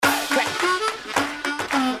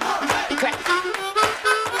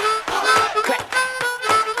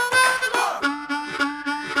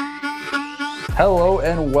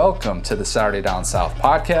and welcome to the Saturday Down South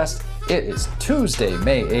podcast. It is Tuesday,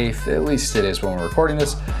 May 8th, at least it is when we're recording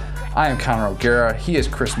this. I am Connor O'Gara, he is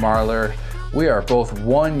Chris Marler. We are both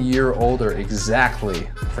 1 year older exactly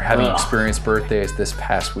for having experienced birthdays this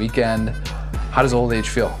past weekend. How does old age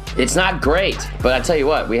feel? It's not great, but I tell you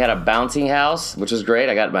what, we had a bouncy house, which was great.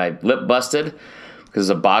 I got my lip busted because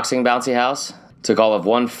it's a boxing bouncy house. Took all of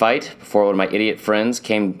one fight before one of my idiot friends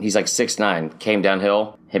came. He's like 6'9", came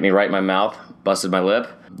downhill, hit me right in my mouth, busted my lip.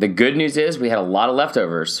 The good news is we had a lot of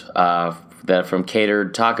leftovers that from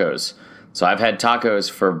catered tacos. So I've had tacos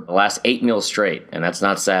for the last 8 meals straight, and that's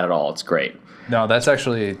not sad at all. It's great. No, that's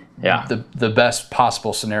actually the best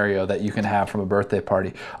possible scenario that you can have from a birthday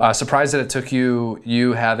party. Surprised that it took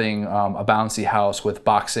you having a bouncy house with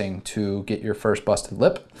boxing to get your first busted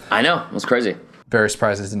lip. I know. It was crazy. Very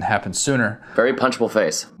surprised it didn't happen sooner. Very punchable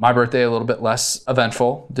face. My birthday, a little bit less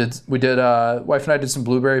eventful. Wife and I did some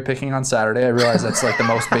blueberry picking on Saturday. I realize that's like the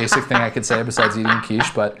most basic thing I could say besides eating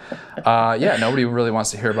quiche, but nobody really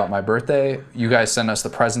wants to hear about my birthday. You guys send us the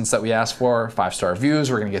presents that we asked for, 5-star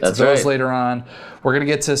reviews. We're going to get to those later on. We're going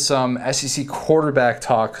to get to some SEC quarterback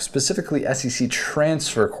talk, specifically SEC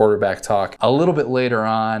transfer quarterback talk, a little bit later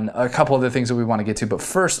on. A couple other things that we want to get to, but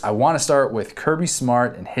first, I want to start with Kirby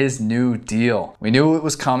Smart and his new deal. We knew it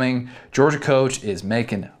was coming. Georgia coach is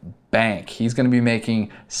making bank. He's going to be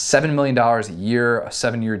making $7 million a year, a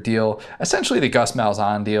 7-year deal. Essentially the Gus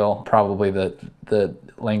Malzahn deal. Probably the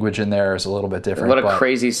language in there is a little bit different. What a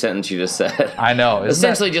crazy sentence you just said. I know.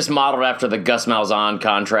 Essentially just modeled after the Gus Malzahn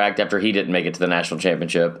contract after he didn't make it to the national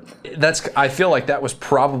championship. I feel like that was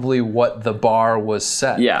probably what the bar was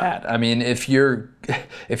set at. I mean, if you're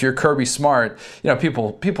Kirby Smart,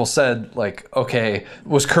 people said like, okay,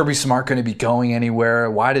 was Kirby Smart going to be going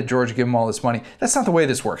anywhere? Why did Georgia give him all this money? That's not the way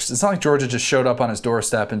this works. It's not like Georgia just showed up on his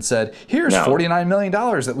doorstep and said, here's $49 million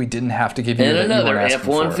that we didn't have to give you. And that another you weren't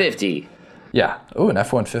asking F-150. For. Yeah. Oh, an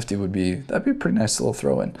F-150 that'd be a pretty nice little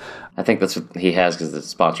throw-in. I think that's what he has because it's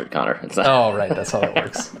sponsored, Connor. It's not. Oh, right. That's how that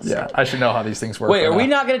works. Yeah. I should know how these things work. Wait, are we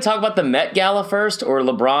not going to talk about the Met Gala first or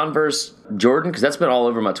LeBron versus Jordan? Because that's been all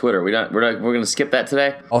over my Twitter. We're going to skip that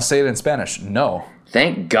today? I'll say it in Spanish. No.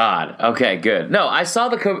 Thank God. Okay, good. No, I saw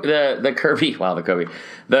the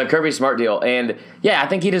Kirby Smart deal, and yeah, I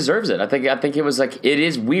think he deserves it. I think it was like, it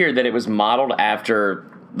is weird that it was modeled after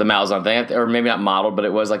the Malzahn thing, or maybe not modeled, but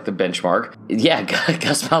it was like the benchmark. Yeah,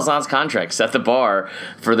 Gus Malzahn's contract set the bar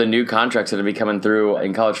for the new contracts that are be coming through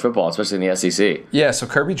in college football, especially in the SEC. Yeah, so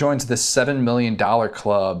Kirby joins the $7 million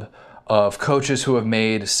club of coaches who have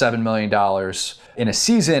made $7 million in a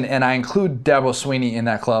season, and I include Dabo Swinney in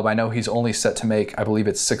that club. I know he's only set to make, I believe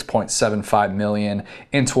it's $6.75 million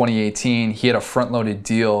in 2018. He had a front-loaded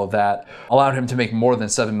deal that allowed him to make more than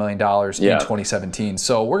 $7 million in 2017.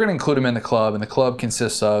 So we're going to include him in the club, and the club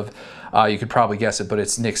consists of, you could probably guess it, but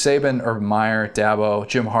it's Nick Saban, Urban Meyer, Dabo,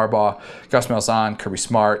 Jim Harbaugh, Gus Malzahn, Kirby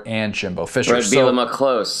Smart, and Jimbo Fisher. Brett Bielema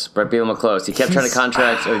close. He kept trying to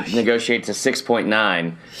contract or negotiate to 6.9.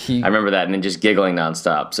 I remember that, and then just giggling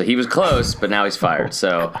nonstop. So he was close, but now he's fired.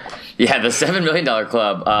 So, yeah, the $7 million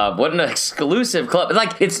club. What an exclusive club!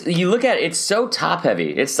 Like you look at it, it's so top heavy.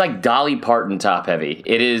 It's like Dolly Parton top heavy.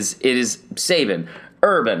 It is Saban,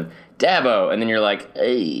 Urban, Dabo, and then you're like,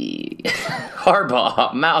 hey,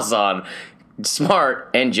 Harbaugh, Malzahn, Smart,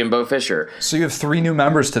 and Jimbo Fisher. So you have 3 new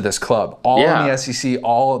members to this club, all in the SEC,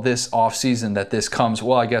 all this offseason that this comes.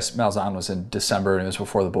 Well, I guess Malzahn was in December and it was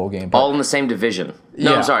before the bowl game. But all in the same division.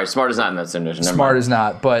 No, I'm sorry, Smart is not in that same division. Smart is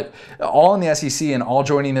not, but all in the SEC and all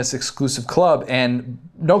joining this exclusive club. And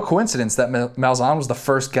no coincidence that Malzahn was the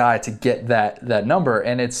first guy to get that number.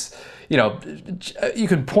 And it's, you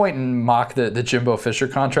can point and mock the Jimbo Fisher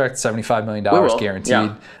contract, $75 million guaranteed.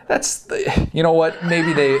 Yeah. That's, you know what?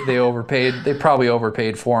 Maybe they overpaid. They probably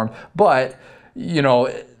overpaid for him. But,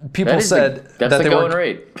 people said that's the going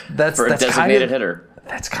rate for a designated hitter.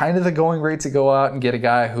 That's kind of the going rate to go out and get a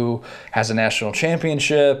guy who has a national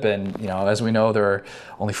championship. And, as we know, there are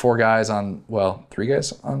only 3 guys on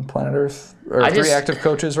planet Earth, or 3 active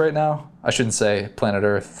coaches right now. I shouldn't say planet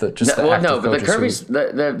Earth, just the active coaches.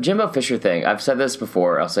 But the Jimbo Fisher thing, I've said this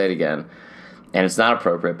before, I'll say it again, and it's not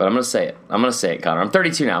appropriate, but I'm going to say it. Connor. I'm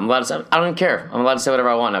 32 now. I'm allowed to say, I don't even care. I'm allowed to say whatever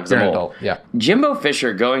I want now because I'm old. Adult, yeah. Jimbo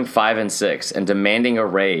Fisher going 5-6 and demanding a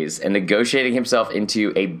raise and negotiating himself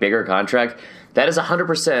into a bigger contract, that is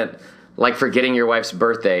 100% like forgetting your wife's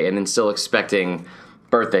birthday and then still expecting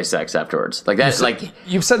birthday sex afterwards. Like that's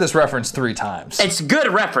you've said this reference 3 times. It's a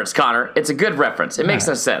good reference, Connor. It's a good reference. It makes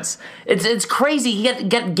no sense. It's crazy. He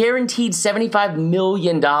got guaranteed $75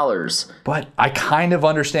 million. But I kind of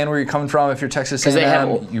understand where you're coming from if you're Texas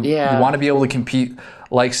A&M. You want to be able to compete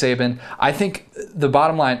like Saban. I think the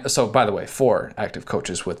bottom line, so by the way, 4 active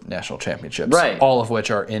coaches with national championships, right, all of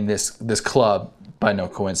which are in this club by no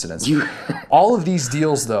coincidence. All of these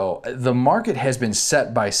deals, though, the market has been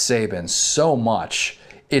set by Saban so much.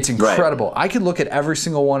 It's incredible. Right. I could look at every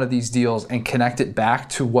single one of these deals and connect it back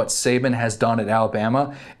to what Saban has done at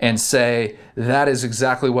Alabama and say that is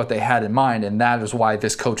exactly what they had in mind, and that is why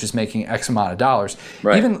this coach is making X amount of dollars.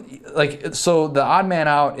 Right. Even so, the odd man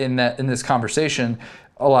out in this conversation,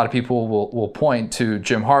 a lot of people will point to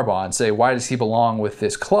Jim Harbaugh and say, why does he belong with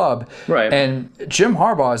this club? Right. And Jim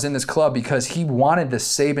Harbaugh is in this club because he wanted the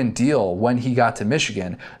Saban deal when he got to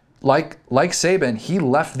Michigan. Like Saban, he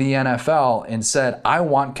left the NFL and said, I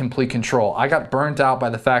want complete control. I got burnt out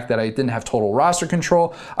by the fact that I didn't have total roster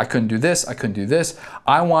control. I couldn't do this. I couldn't do this.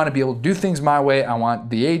 I want to be able to do things my way. I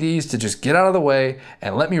want the ADs to just get out of the way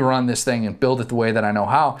and let me run this thing and build it the way that I know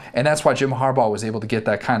how. And that's why Jim Harbaugh was able to get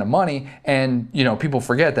that kind of money. And, people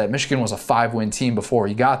forget that Michigan was a 5-win team before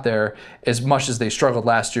he got there. As much as they struggled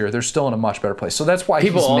last year, they're still in a much better place. So that's why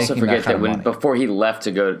people he's also making forget that kind of money. Before he left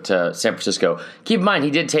to go to San Francisco, keep in mind,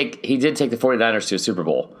 he did take the 49ers to a Super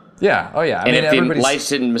Bowl. Yeah. Oh, yeah. If the lights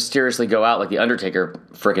didn't mysteriously go out like the Undertaker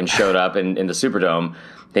freaking showed up in the Superdome,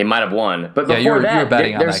 they might have won. But before you were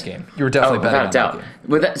betting on that game. You were definitely betting on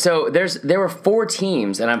that game. So there were 4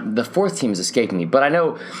 teams, and the 4th team is escaping me. But I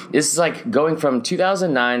know this is like going from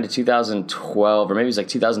 2009 to 2012, or maybe it was like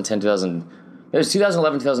 2010, it was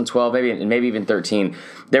 2011, 2012, maybe even 13.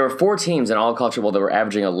 There were 4 teams in all college football that were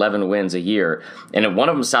averaging 11 wins a year. And one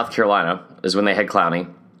of them was South Carolina, is when they had Clowney.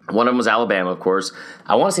 One of them was Alabama, of course.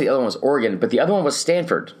 I want to say the other one was Oregon, but the other one was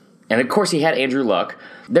Stanford. And of course, he had Andrew Luck.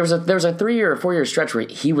 There was a 3-year or 4-year stretch where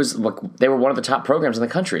they were one of the top programs in the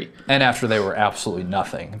country. And after they were absolutely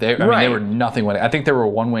nothing. They were nothing winning. I think they were a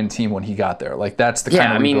 1-win team when he got there. Like, that's the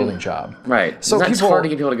kind of rebuilding job. Right. So it's hard to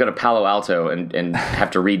get people to go to Palo Alto and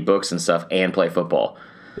have to read books and stuff and play football.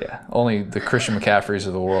 Yeah, only the Christian McCaffreys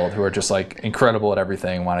of the world who are just like incredible at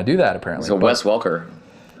everything want to do that, apparently. So Wes Welker.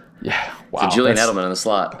 Yeah, wow. So Julian Edelman in the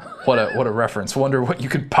slot. What a reference. Wonder what you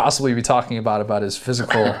could possibly be talking about his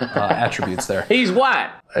physical attributes there. He's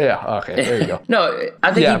white. Yeah, okay, there you go. No,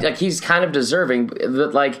 I think he's kind of deserving.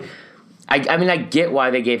 I get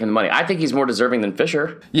why they gave him the money. I think he's more deserving than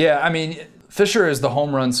Fisher. Yeah, Fisher is the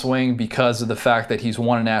home run swing because of the fact that he's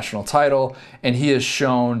won a national title, and he has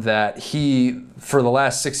shown that he, for the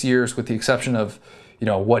last 6 years, with the exception of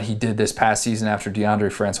what he did this past season after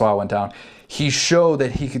DeAndre Francois went down, he showed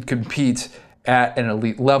that he could compete at an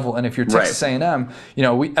elite level. And if you're Texas A&M,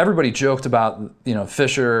 everybody joked about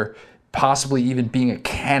Fisher possibly even being a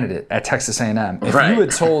candidate at Texas A&M. If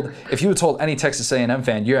you had told any Texas A&M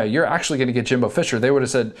fan, you're actually going to get Jimbo Fisher, they would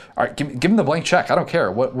have said, all right, give him the blank check. I don't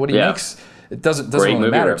care what he makes. It doesn't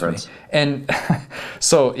really matter to me. And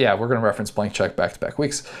so, we're going to reference blank check back-to-back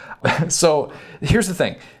weeks. So here's the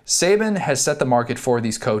thing. Saban has set the market for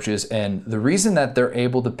these coaches, and the reason that they're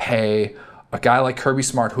able to pay a guy like Kirby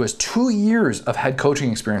Smart, who has 2 years of head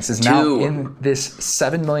coaching experience, is now in this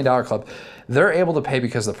 $7 million club. They're able to pay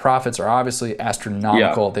because the profits are obviously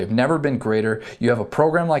astronomical. Yeah. They've never been greater. You have a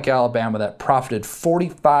program like Alabama that profited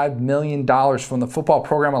 $45 million from the football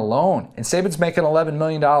program alone, and Saban's making $11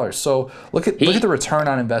 million. So look at the return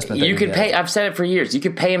on investment. You could pay. I've said it for years. You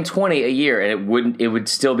could pay him $20 a year, and it would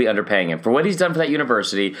still be underpaying him for what he's done for that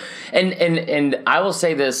university. And I will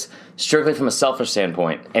say this strictly from a selfish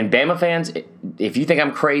standpoint. And Bama fans, if you think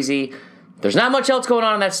I'm crazy, there's not much else going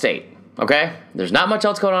on in that state. Okay? There's not much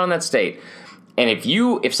else going on in that state. And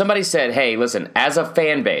if somebody said, hey, listen, as a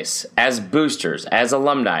fan base, as boosters, as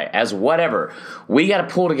alumni, as whatever, we got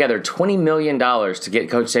to pull together $20 million to get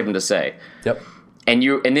Coach Saban to say. Yep. And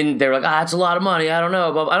then they're like, that's a lot of money. I don't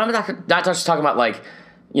know. But I'm not just talking about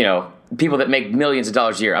people that make millions of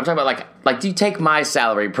dollars a year. I'm talking about like, do you take my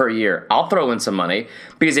salary per year? I'll throw in some money,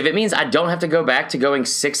 because if it means I don't have to go back to going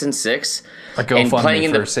 6-6 and playing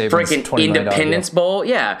in the freaking Independence Bowl,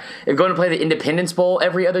 if going to play the Independence Bowl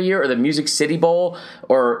every other year, or the Music City Bowl,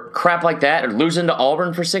 or crap like that, or losing to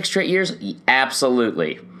Auburn for 6 straight years,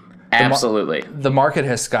 absolutely. Absolutely. The market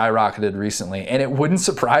has skyrocketed recently, and it wouldn't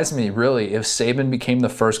surprise me, really, if Saban became the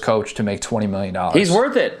first coach to make $20 million. He's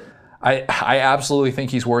worth it. I absolutely think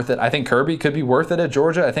he's worth it. I think Kirby could be worth it at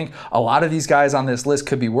Georgia. I think a lot of these guys on this list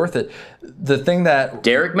could be worth it. The thing that...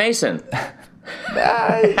 Derek Mason. He's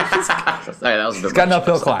got an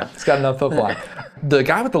uphill climb. The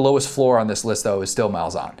guy with the lowest floor on this list, though, is still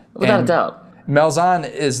Malzahn. Without a doubt.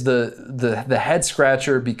 Malzahn is the head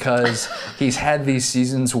scratcher because he's had these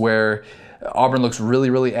seasons where Auburn looks really,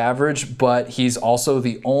 really average, but he's also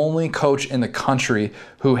the only coach in the country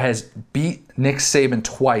who has beat Nick Saban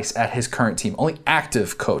twice at his current team. Only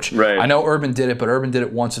active coach. Right. I know Urban did it, but Urban did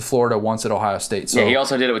it once at Florida, once at Ohio State. So, yeah, he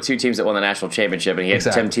also did it with 2 teams that won the national championship, and he had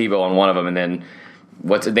Tim Tebow on one of them, and then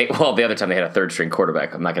the other time they had a third-string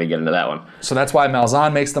quarterback. I'm not going to get into that one. So that's why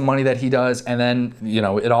Malzahn makes the money that he does, and then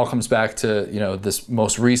it all comes back to this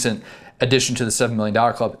most recent addition to the $7 million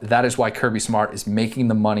club. That is why Kirby Smart is making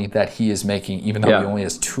the money that he is making, even though he only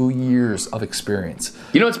has 2 years of experience.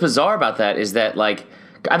 You know what's bizarre about that is that, like,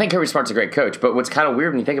 I think Kirby Smart's a great coach, but what's kind of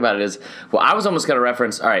weird when you think about it is, I was almost going to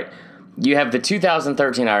reference, all right, you have the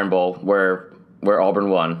 2013 Iron Bowl where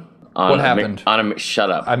Auburn won. What happened?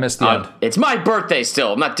 Shut up. I missed the end. It's my birthday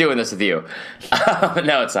still. I'm not doing this with you.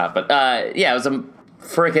 No, it's not. But, it was a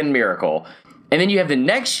freaking miracle. And then you have the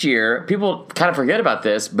next year, people kind of forget about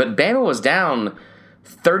this, but Bama was down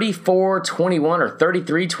 34-21 or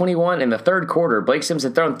 33-21 in the third quarter. Blake Sims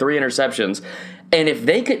had thrown 3 interceptions. And if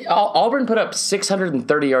they could, Auburn put up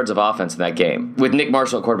 630 yards of offense in that game with Nick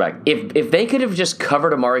Marshall at quarterback. If they could have just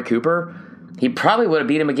covered Amari Cooper, he probably would have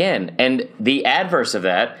beat him again. And the adverse of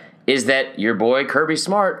that is that your boy Kirby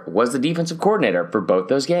Smart was the defensive coordinator for both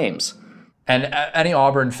those games. And any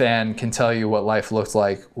Auburn fan can tell you what life looked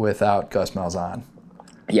like without Gus Malzahn.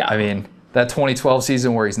 Yeah. I mean, that 2012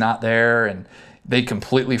 season where he's not there and they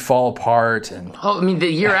completely fall apart. And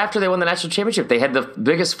the year after they won the national championship, they had the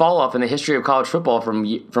biggest fall off in the history of college football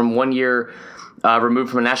from 1 year removed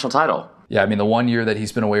from a national title. Yeah, I mean, the 1 year that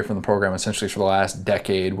he's been away from the program essentially for the last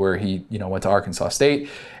decade where he, went to Arkansas State.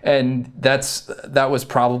 And that was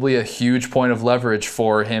probably a huge point of leverage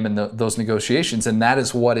for him in those negotiations. And that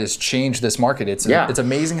is what has changed this market. It's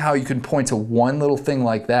amazing how you can point to one little thing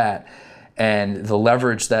like that and the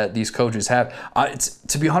leverage that these coaches have.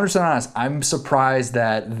 To be 100% honest, I'm surprised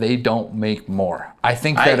that they don't make more. I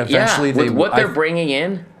think that eventually they're bringing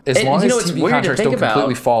in, as long as TV contracts don't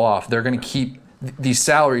completely fall off, they're going to keep. These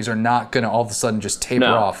salaries are not going to all of a sudden just taper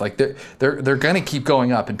off. Like they're going to keep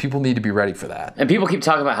going up, and people need to be ready for that. And people keep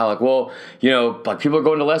talking about how people are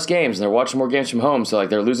going to less games and they're watching more games from home, so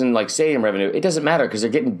they're losing stadium revenue. It doesn't matter because they're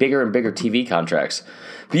getting bigger and bigger TV contracts.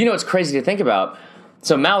 But it's crazy to think about.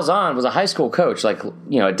 So Malzahn was a high school coach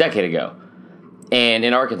a decade ago, and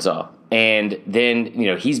in Arkansas, and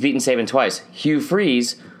then he's beaten Saban twice. Hugh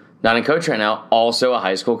Freeze, not in coach right now, also a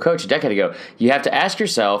high school coach a decade ago. You have to ask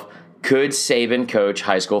yourself, could Saban coach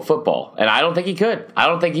high school football? And I don't think he could. I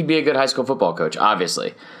don't think he'd be a good high school football coach,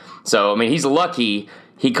 obviously. So, he's lucky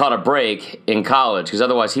he caught a break in college because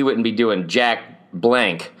otherwise he wouldn't be doing jack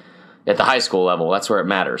blank at the high school level. That's where it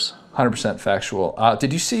matters. 100% factual.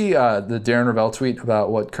 Did you see the Darren Rovell tweet about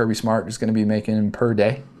what Kirby Smart is going to be making per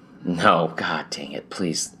day? No. God dang it.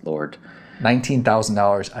 Please, Lord.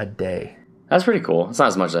 $19,000 a day. That's pretty cool. It's not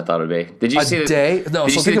as much as I thought it would be. Did you see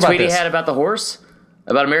the tweet he had about the horse?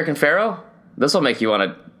 About American Pharoah? This will make you want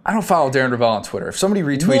to... I don't follow Darren Rovell on Twitter. If somebody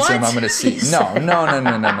retweets him, I'm going to see. No.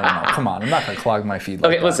 Come on. I'm not going to clog my feed like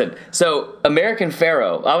that. Okay, listen. So, American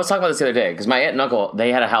Pharoah, I was talking about this the other day because my aunt and uncle,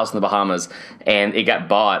 they had a house in the Bahamas and it got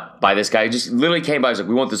bought by this guy who just literally came by and was like,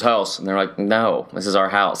 we want this house. And they're like, no, this is our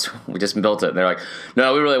house. We just built it. And they're like,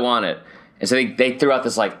 no, we really want it. And so they threw out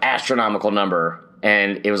this astronomical number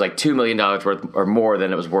and it was $2 million worth or more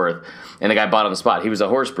than it was worth. And the guy bought on the spot. He was a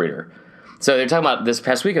horse breeder. So they're talking about this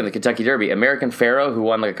past weekend, the Kentucky Derby. American Pharoah, who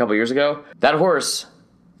won a couple years ago, that horse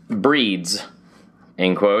breeds,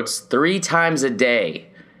 in quotes, 3 times a day,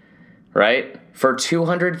 right? For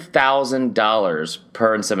 $200,000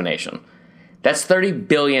 per insemination. That's $30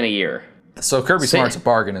 billion a year. So Kirby Smart's a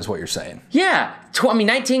bargain, is what you're saying. Yeah,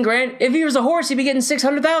 $19,000. If he was a horse, he'd be getting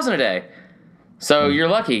 $600,000 a day. So you're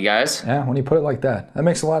lucky, guys. Yeah, when you put it like that, that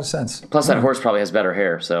makes a lot of sense. Plus, that horse probably has better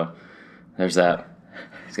hair, so there's that.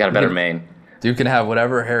 He's got a better mane. Dude can have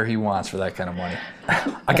whatever hair he wants for that kind of money.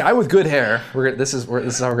 A guy with good hair. This is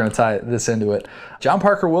how we're going to tie this into it. John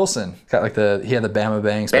Parker Wilson got he had the Bama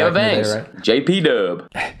Bangs. Bama Bangs. Day, right? JP Dub.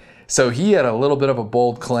 So he had a little bit of a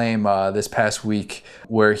bold claim this past week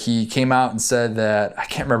where he came out and said that, I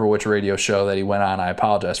can't remember which radio show that he went on. I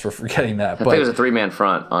apologize for forgetting that. I think it was a 3-man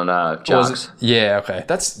front on Jocks. Yeah, okay.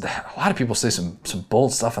 That's a lot of people say some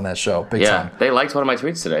bold stuff on that show. Big time. Yeah, they liked one of my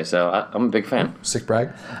tweets today, so I'm a big fan. Sick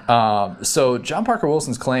brag. So John Parker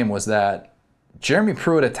Wilson's claim was that Jeremy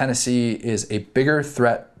Pruitt at Tennessee is a bigger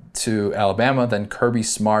threat to Alabama than Kirby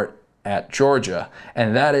Smart at Georgia.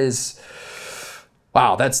 And that is...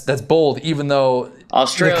 Wow, that's bold, even though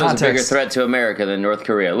Australia's a bigger threat to America than North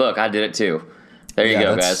Korea. Look, I did it too. There you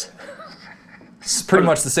go, guys. It's pretty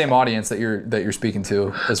much the same audience that you're speaking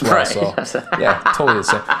to as well. Right. So yeah, totally the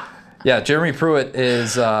same. Yeah, Jeremy Pruitt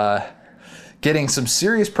is getting some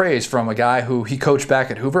serious praise from a guy who he coached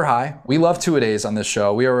back at Hoover High. We love two-a-days on this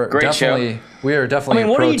show. We are definitely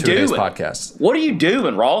a pro two-a-days podcast. What are you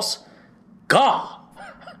doing, Ross? God.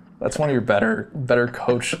 That's one of your better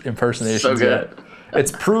coach impersonations. So good. Yet.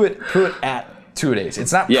 It's Pruitt at two-a-days.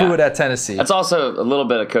 It's not Pruitt at Tennessee. That's also a little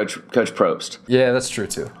bit of Coach Probst. Yeah, that's true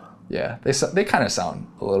too. Yeah, they kind of sound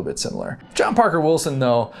a little bit similar. John Parker Wilson,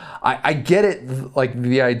 though, I get it, like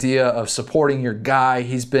the idea of supporting your guy.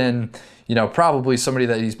 He's been, probably somebody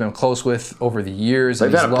that he's been close with over the years.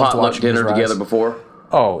 They've had a potluck dinner together before.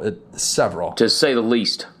 Oh, several. To say the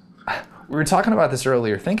least. We were talking about this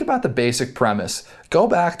earlier. Think about the basic premise. Go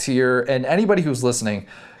back to and anybody who's listening,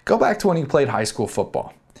 go back to when you played high school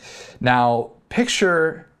football. Now,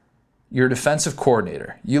 picture your defensive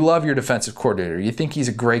coordinator. You love your defensive coordinator. You think he's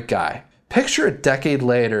a great guy. Picture a decade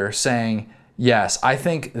later saying, yes, I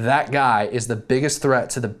think that guy is the biggest threat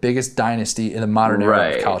to the biggest dynasty in the modern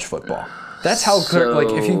era of college football. That's how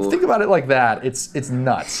good, if you think about it like that, it's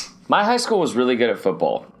nuts. My high school was really good at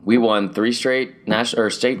football. We won 3 straight national or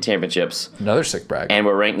state championships. Another sick brag. And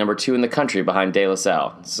we're ranked number 2 in the country behind De La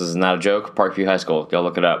Salle. This is not a joke. Parkview High School. Go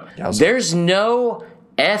look it up. There's no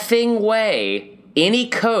effing way any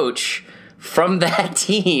coach from that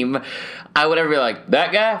team I would ever be like,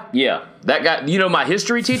 that guy? Yeah, that guy. My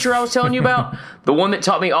history teacher I was telling you about? The one that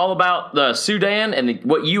taught me all about the Sudan and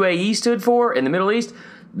what UAE stood for in the Middle East?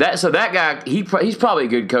 That guy, he's probably a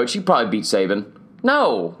good coach. He probably beat Saban.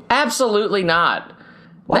 No, absolutely not.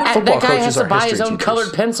 That guy has to buy his own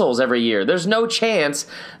colored pencils every year. There's no chance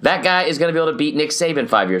that guy is going to be able to beat Nick Saban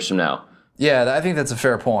 5 years from now. Yeah, I think that's a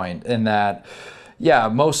fair point in that,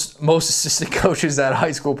 most assistant coaches at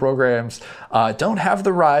high school programs don't have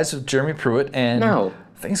the rise of Jeremy Pruitt, and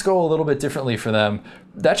things go a little bit differently for them.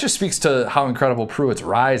 That just speaks to how incredible Pruitt's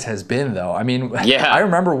rise has been, though. I mean, I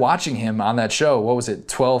remember watching him on that show,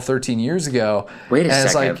 12, 13 years ago. Wait a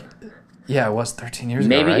second. It's it was 13 years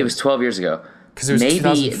ago, Maybe right? it was 12 years ago.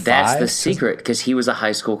 Maybe that's the secret, because he was a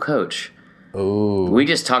high school coach. Ooh. We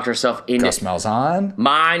just talked ourselves into Gus Malzahn.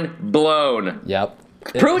 Mind blown. Yep.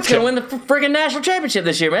 Pruitt's going to win the friggin' national championship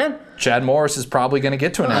this year, man. Chad Morris is probably going to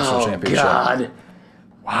get to a national championship. God.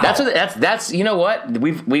 Wow. That's you know what?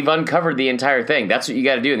 We've uncovered the entire thing. That's what you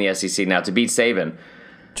got to do in the SEC now to beat Saban.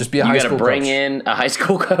 Just be a high school coach. You got to bring in a high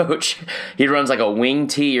school coach. He runs like a wing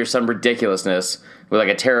tee or some ridiculousness with like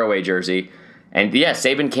a tearaway jersey. And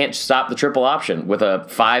Saban can't stop the triple option with a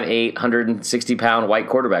 5'8", 160-pound white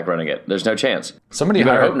quarterback running it. There's no chance. You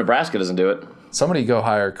better hope Nebraska doesn't do it. Somebody go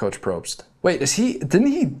hire Coach Probst. Wait, didn't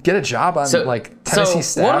he get a job on Tennessee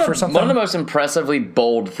staff or something? One of the most impressively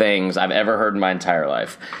bold things I've ever heard in my entire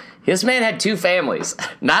life. This man had 2 families,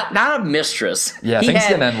 not a mistress. Yeah, things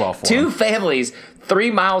didn't end well for him. 2 families 3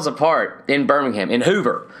 miles apart in Birmingham, in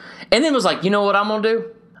Hoover. And then was like, you know what I'm going to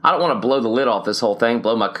do? I don't want to blow the lid off this whole thing,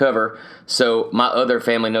 blow my cover, so my other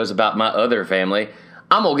family knows about my other family.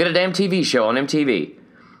 I'm going to get a damn TV show on MTV.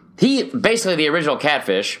 He, basically the original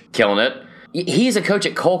Catfish, killing it. He's a coach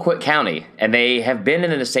at Colquitt County, and they have been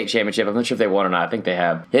in the state championship. I'm not sure if they won or not. I think they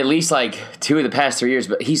have. At least 2 of the past 3 years,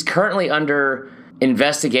 but he's currently under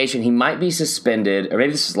investigation. He might be suspended, or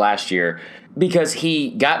maybe this was last year, because he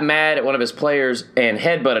got mad at one of his players and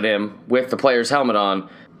headbutted him with the player's helmet on.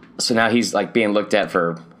 So now he's being looked at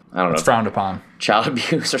for, I don't know. It's frowned upon. Child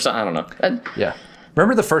abuse or something. I don't know. Yeah.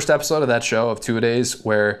 Remember the first episode of that show of Two-A-Days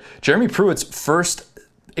where Jeremy Pruitt's first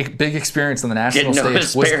big experience on the national stage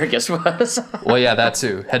was... Didn't know what asparagus was. Well, yeah, that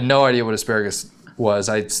too. Had no idea what asparagus was.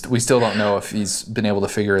 We still don't know if he's been able to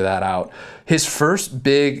figure that out.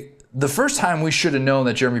 The first time we should have known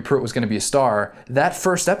that Jeremy Pruitt was going to be a star, that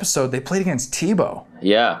first episode, they played against Tebow.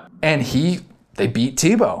 Yeah. And they beat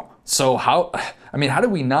Tebow. So how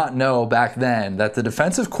did we not know back then that the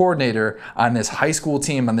defensive coordinator on this high school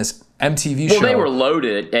team, on this MTV show... Well, they were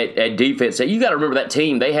loaded at defense. You got to remember that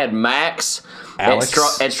team. They had Max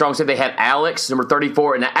Alex. At strong safety. They had Alex, number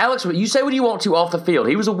 34. And Alex, you say what you want to off the field.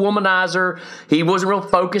 He was a womanizer. He wasn't real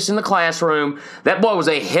focused in the classroom. That boy was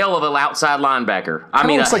a hell of an outside linebacker.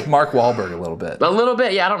 Looks like Mark Wahlberg a little bit. A little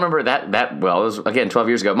bit, yeah. I don't remember that well. It was, again, 12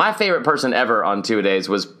 years ago. My favorite person ever on Two-A-Days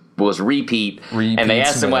was Repeat, and they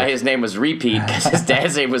asked him why his name was Repeat because his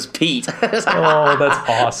dad's name was Pete. Oh, that's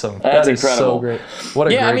awesome. That's incredible. So great. What a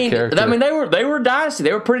great character. They were dynasty.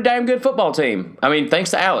 They were a pretty damn good football team.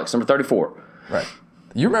 Thanks to Alex, number 34. Right.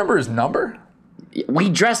 You remember his number? We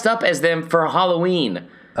dressed up as them for Halloween.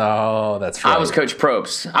 Oh, that's right. I was Coach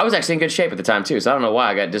Probst. I was actually in good shape at the time too, so I don't know why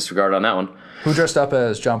I got disregarded on that one. Who dressed up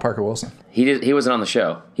as John Parker Wilson? He wasn't on the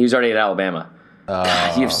show. He was already at Alabama.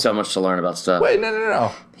 God, you have so much to learn about stuff. Wait,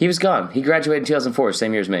 no. He was gone. He graduated in 2004,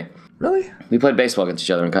 same year as me. Really? We played baseball against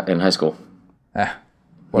each other in high school.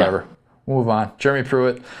 Whatever. Yeah. We'll move on. Jeremy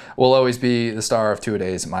Pruitt will always be the star of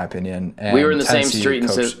two-a-days, in my opinion. And we were in the same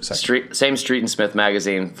Tennessee Street and Smith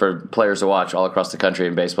magazine for players to watch all across the country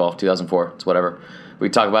in baseball. 2004. It's whatever. We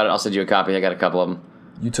talk about it. I'll send you a copy. I got a couple of them.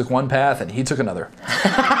 You took one path and he took another.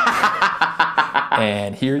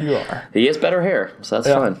 And here you are. He has better hair, so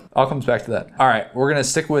that's fine. All comes back to that. All right, we're going to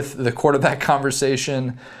stick with the quarterback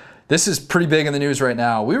conversation. This is pretty big in the news right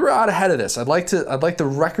now. We were out ahead of this. I'd like the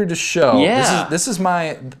record to show. Yeah. This is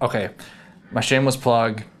my shameless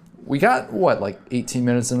plug. We got, like 18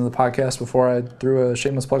 minutes into the podcast before I threw a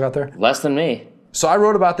shameless plug out there? Less than me. So I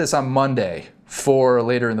wrote about this on Monday for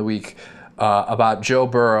later in the week about Joe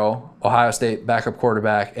Burrow, Ohio State backup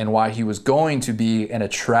quarterback, and why he was going to be an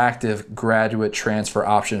attractive graduate transfer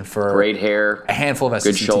option for great hair, a handful of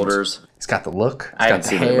SEC good shoulders. Teams. He's got the look. I haven't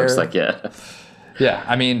seen what it looks like yet. Yeah,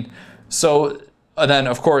 I mean, so then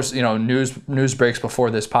of course, news breaks before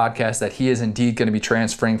this podcast that he is indeed going to be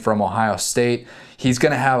transferring from Ohio State. He's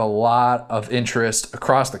going to have a lot of interest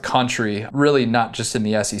across the country, really not just in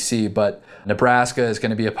the SEC, but Nebraska is going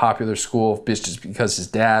to be a popular school just because his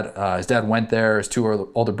dad went there. His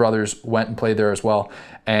two older brothers went and played there as well.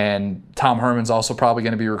 And Tom Herman's also probably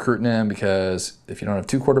going to be recruiting him because if you don't have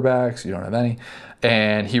two quarterbacks, you don't have any.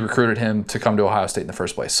 And he recruited him to come to Ohio State in the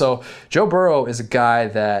first place. So Joe Burrow is a guy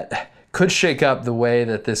that could shake up the way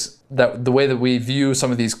that we view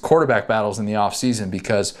some of these quarterback battles in the offseason,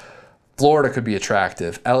 because Florida could be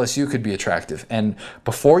attractive, LSU could be attractive. And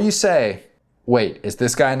before you say, wait, is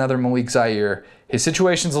this guy another Malik Zaire? His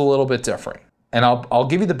situation's a little bit different. And I'll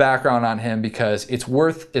give you the background on him because it's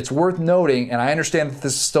worth noting, and I understand that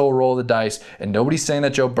this is still a roll of the dice, and nobody's saying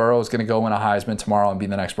that Joe Burrow is going to go win a Heisman tomorrow and be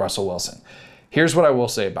the next Russell Wilson. Here's what I will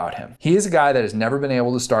say about him. He is a guy that has never been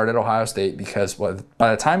able to start at Ohio State because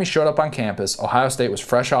by the time he showed up on campus, Ohio State was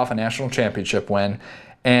fresh off a national championship win,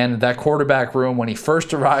 and that quarterback room when he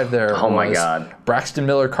first arrived there was Braxton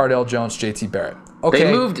Miller, Cardale Jones, JT Barrett. Okay.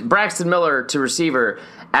 They moved Braxton Miller to receiver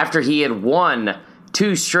after he had won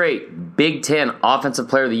 2 straight Big Ten Offensive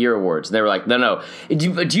Player of the Year awards. And they were like, no.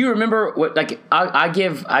 Do you remember what? Like, I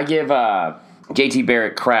give JT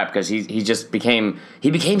Barrett crap because he became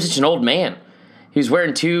such an old man. He was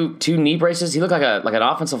wearing two knee braces. He looked like an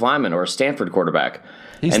offensive lineman or a Stanford quarterback.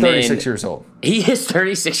 He's 36 years old. He is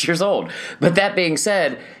 36 years old. But that being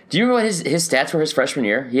said, do you remember what his stats were his freshman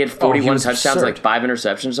year? He had 41 touchdowns, like 5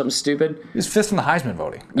 interceptions, something stupid. He was 5th in the Heisman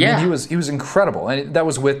voting. I mean, he was incredible. And that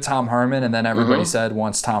was with Tom Herman, and then everybody said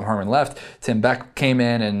once Tom Herman left, Tim Beck came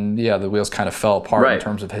in, and the wheels kind of fell apart in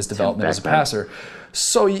terms of his development as a passer.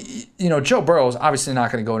 So, Joe Burrow is obviously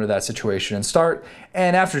not going to go into that situation and start.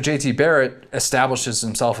 And after JT Barrett establishes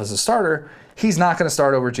himself as a starter, he's not going to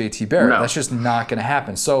start over JT Barrett. No. That's just not going to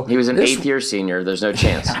happen. So he was an 8th-year senior. There's no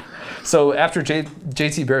chance. So after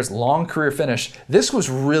JT Barrett's long career finish, this was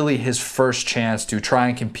really his first chance to try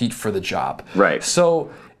and compete for the job. Right. So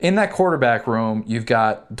in that quarterback room, you've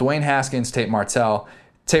got Dwayne Haskins, Tate Martell.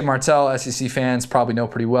 Tate Martell, SEC fans probably know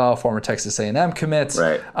pretty well, former Texas A&M commit.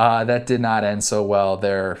 Right. That did not end so well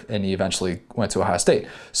there, and he eventually went to Ohio State.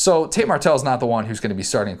 So Tate Martell is not the one who's going to be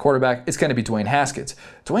starting quarterback. It's going to be Dwayne Haskins.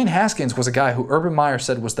 Dwayne Haskins was a guy who Urban Meyer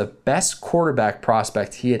said was the best quarterback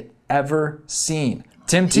prospect he had ever seen.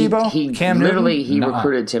 Tim Tebow? Cam Newton? He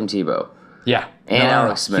recruited Tim Tebow. Yeah. And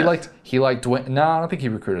Alex Smith. He liked Dwayne. No, I don't think he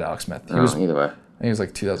recruited Alex Smith. Either way. I think he was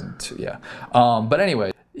like 2002, yeah. But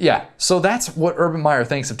anyway, yeah. So that's what Urban Meyer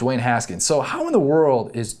thinks of Dwayne Haskins. So how in the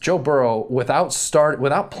world is Joe Burrow, without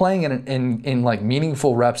playing in like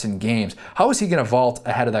meaningful reps in games, how is he going to vault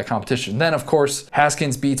ahead of that competition? Then, of course,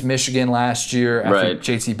 Haskins beats Michigan last year after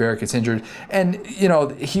JT Barrett gets injured. And,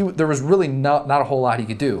 there was really not a whole lot he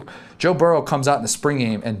could do. Joe Burrow comes out in the spring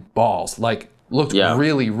game and balls. Looked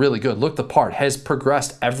really, really good, looked the part, has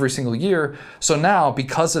progressed every single year. So now,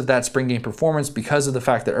 because of that spring game performance, because of the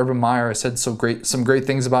fact that Urban Meyer has said some great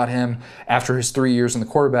things about him after his 3 years in the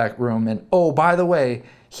quarterback room, and by the way,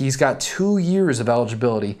 he's got 2 years of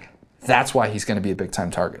eligibility. That's why he's going to be a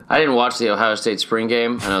big-time target. I didn't watch the Ohio State spring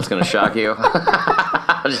game. I know it's going to shock you.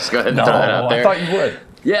 I'll just go ahead and throw that out there. I thought you would.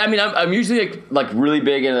 Yeah, I mean, I'm usually like really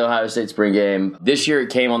big into the Ohio State spring game. This year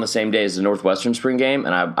it came on the same day as the Northwestern spring game,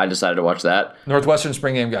 and I decided to watch that. Northwestern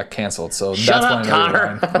spring game got canceled, so Shut that's up,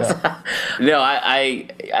 Connor. No, I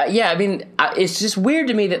mean, it's just weird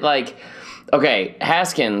to me that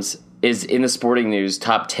Haskins is in the Sporting News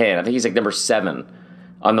top 10. I think he's like number 7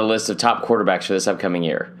 on the list of top quarterbacks for this upcoming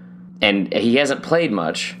year, and he hasn't played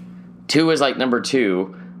much. 2 is like number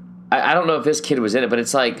 2. I don't know if this kid was in it, but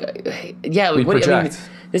it's like,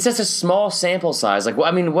 it's just a small sample size.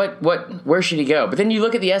 Where should he go? But then you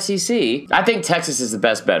look at the SEC. I think Texas is the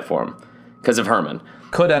best bet for him because of Herman.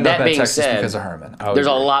 Could end up That at being Texas said, because of Herman. There's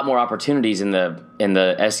a lot more opportunities in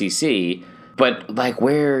the SEC, but like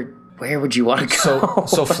where would you want to go?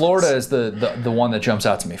 So Florida is the one that jumps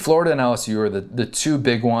out to me. Florida and LSU are the two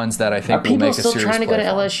big ones that I think will make a serious play. Are people still trying to go to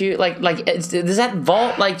LSU? Does that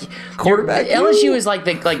vault quarterback? LSU is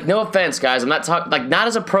no offense, guys. I'm not talking not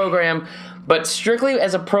as a program, but strictly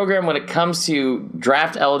as a program when it comes to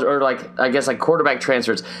draft eligible or I guess quarterback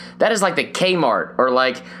transfers. That is like the Kmart or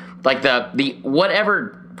like the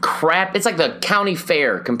whatever crap. It's like the county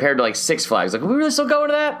fair compared to Six Flags. Are we really still going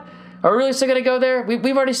to that? Are we really still going to go there?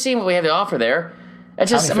 We've already seen what we have to offer there. It's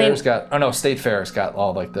just, State Fair's got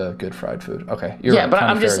all the good fried food. Okay, you're right. But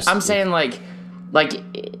I'm saying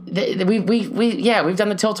we've done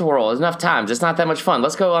the tilt-a-whirl enough times. It's not that much fun.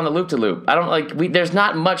 Let's go on the loop-to-loop. There's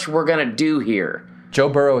not much we're going to do here. Joe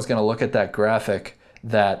Burrow is going to look at that graphic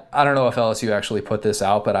that, I don't know if LSU actually put this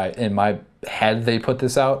out, but in my head they put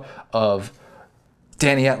this out of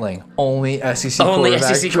Danny Etling, only SEC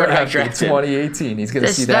quarterback drafted 2018. He's going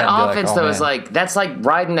to see that. That offense, though, is that's like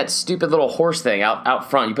riding that stupid little horse thing out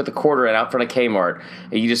front. You put the quarter in out front of Kmart,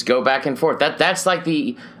 and you just go back and forth. That's like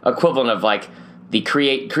the equivalent of the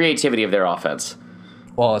creativity of their offense.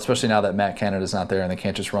 Well, especially now that Matt Canada's not there and they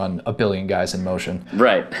can't just run a billion guys in motion.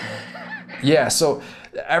 Right. Yeah, so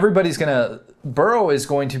Burrow is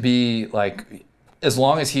going to be as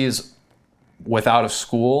long as he is without a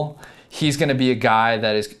school, he's going to be a guy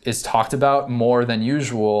that is talked about more than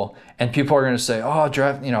usual, and people are going to say, "Oh,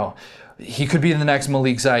 draft, he could be the next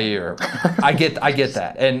Malik Zaire." I get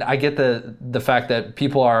that, and I get the fact that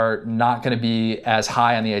people are not going to be as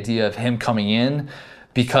high on the idea of him coming in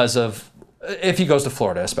because of if he goes to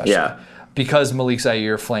Florida, especially because Malik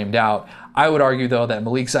Zaire flamed out. I would argue, though, that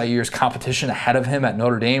Malik Zaire's competition ahead of him at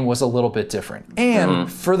Notre Dame was a little bit different. And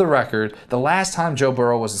for the record, the last time Joe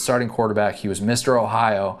Burrow was a starting quarterback, he was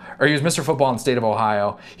Mr. Football in the state of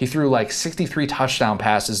Ohio. He threw 63 touchdown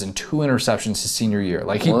passes and 2 interceptions his senior year.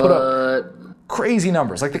 He put up crazy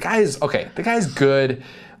numbers. The guy's good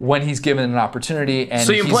when he's given an opportunity. And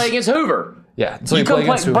so you play against Hoover. Yeah, so you play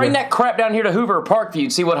against Hoover. Bring that crap down here to Hoover Parkview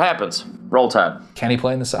and see what happens. Roll Tide. Can he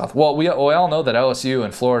play in the South? Well, we all know that LSU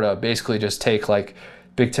and Florida basically just take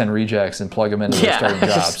Big Ten rejects and plug them into their starting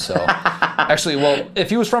jobs. So actually, if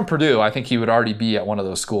he was from Purdue, I think he would already be at one of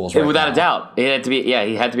those schools. Without a doubt, he had to be. Yeah,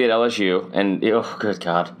 he had to be at LSU, and good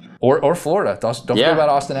God. Or Florida. Don't forget about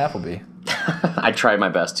Austin Appleby. I tried my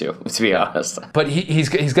best to be honest. But he's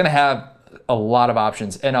going to have a lot of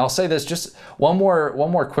options. And I'll say this, just one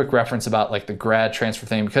more quick reference about the grad transfer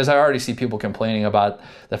thing, because I already see people complaining about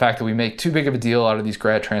the fact that we make too big of a deal out of these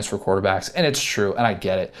grad transfer quarterbacks, and it's true, and I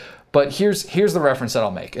get it. But here's the reference that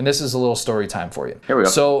I'll make, and this is a little story time for you. Here we go.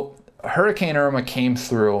 So Hurricane Irma came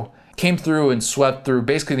through and swept through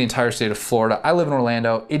basically the entire state of Florida. I live in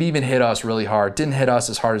Orlando. It even hit us really hard. Didn't hit us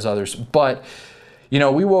as hard as others, but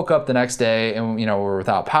we woke up the next day and we were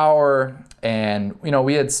without power, and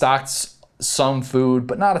we had stocked some food,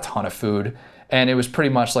 but not a ton of food. And it was pretty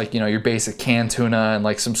much your basic canned tuna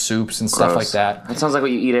and some soups and stuff like that. That sounds like what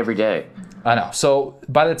you eat every day. I know. So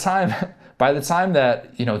by the time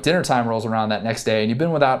that dinner time rolls around that next day, and you've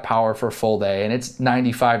been without power for a full day, and it's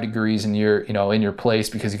 95 degrees in your in your place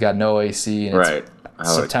because you got no AC, and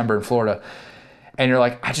it's September in Florida, and you're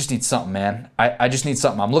like, I just need something, man. I just need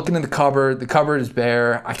something. I'm looking in the cupboard. The cupboard is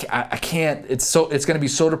bare. I can't. It's going to be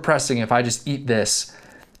so depressing if I just eat this.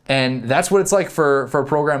 And that's what it's like for a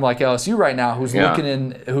program like LSU right now, who's looking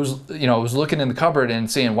in the cupboard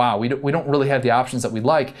and saying, wow, we don't really have the options that we'd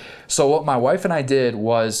like. So what my wife and I did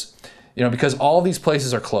was, because all these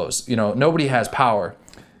places are closed, nobody has power.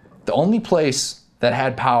 The only place that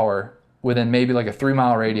had power within maybe a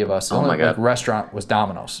 3-mile radius of us, the only restaurant was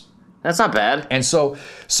Domino's. That's not bad. And so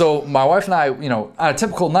my wife and I, on a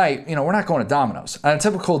typical night, we're not going to Domino's. On a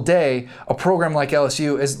typical day, a program like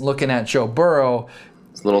LSU isn't looking at Joe Burrow.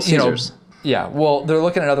 It's Little Caesars. Yeah, well, they're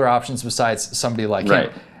looking at other options besides somebody like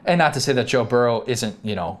him. And not to say that Joe Burrow isn't,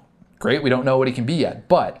 great. We don't know what he can be yet.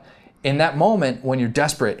 But in that moment when you're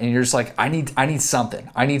desperate and you're just I need something.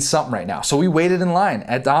 I need something right now. So we waited in line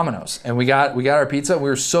at Domino's and we got our pizza. We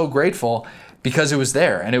were so grateful because it was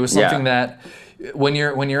there. And it was something that when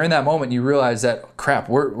you're in that moment, you realize that crap,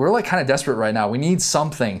 we're kind of desperate right now. We need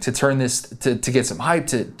something to turn this to get some hype,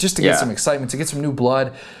 to get some excitement, to get some new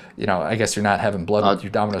blood. I guess you're not having blood with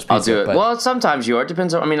your Domino's pizza. I'll do it. But well, sometimes you are. It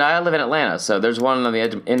depends on. I live in Atlanta, so there's one on the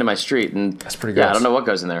end of my street, and that's pretty good. Yeah, I don't know what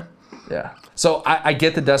goes in there. Yeah. So I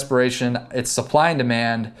get the desperation. It's supply and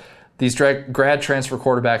demand. these grad transfer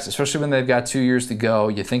quarterbacks, especially when they've got 2 years to go,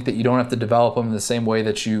 you think that you don't have to develop them in the same way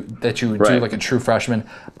that you would do like a true freshman.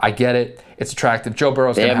 I get it. It's attractive. Joe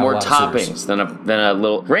Burrow's going to have more a lot toppings than a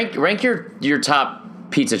little. Rank your top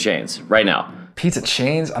pizza chains right now. Pizza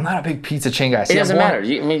chains? I'm not a big pizza chain guy. It doesn't matter.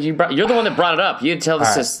 You're the one that brought it up. You tell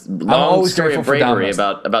this long story of bravery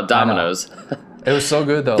about Domino's. It was so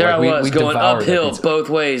good though. There like, I was going uphill both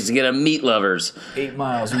ways to get a meat lovers. 8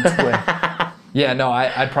 miles each way. Yeah, no,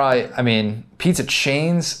 I'd probably. I mean, pizza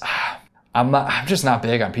chains. I'm just not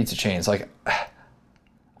big on pizza chains. Like,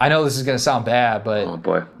 I know this is gonna sound bad, but oh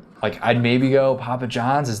boy. Like, I'd maybe go Papa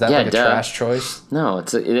John's. Is that like a trash choice? No,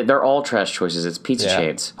 they're all trash choices. It's pizza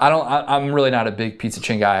chains. I'm really not a big pizza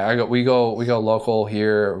chain guy. We go local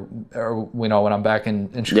here, or when I'm back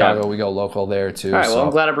in Chicago, we go local there too. All right. Well,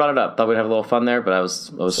 I'm glad I brought it up. Thought we'd have a little fun there, but I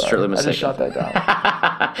was surely mistaken. I just shot that down.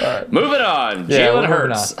 Right. Moving on. Jalen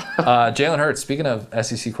Hurts. Jalen Hurts. Speaking of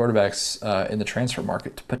SEC quarterbacks in the transfer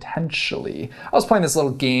market, potentially. I was playing this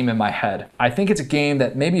little game in my head. I think it's a game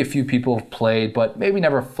that maybe a few people have played, but maybe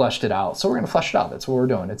never fleshed it out. So we're going to flesh it out. That's what we're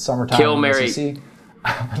doing. It's summertime. Kill Mary.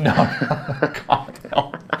 No.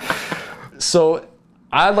 So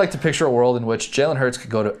I'd like to picture a world in which Jalen Hurts could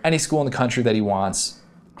go to any school in the country that he wants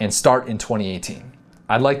and start in 2018.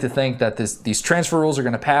 I'd like to think that these transfer rules are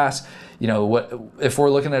going to pass. You know, what if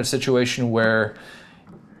we're looking at a situation where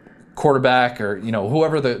quarterback or, you know,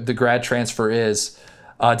 whoever the grad transfer is,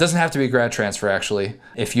 it doesn't have to be a grad transfer actually.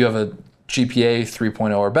 If you have a GPA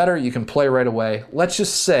 3.0 or better, you can play right away. Let's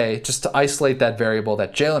just say, just to isolate that variable,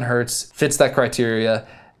 that Jalen Hurts fits that criteria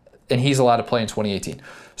and he's allowed to play in 2018.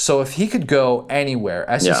 So if he could go anywhere,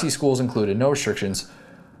 SEC schools included, no restrictions,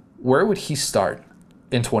 where would he start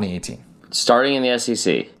in 2018? Starting in the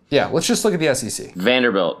SEC. Yeah, let's just look at the SEC.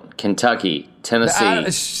 Vanderbilt, Kentucky, Tennessee.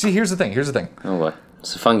 See, here's the thing. Oh, what?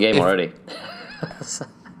 It's a fun game already.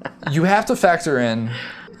 You have to factor in...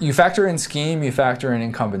 You factor in scheme, you factor in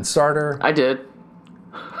incumbent starter. I did.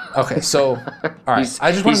 Okay, so, all right. I just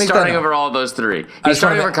want to make that He's starting over all those three. He's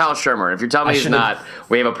starting over Kyle Shermer. If you're telling me he's not,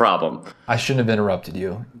 we have a problem. I shouldn't have interrupted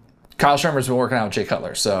you. Kyle Shermer's been working out with Jay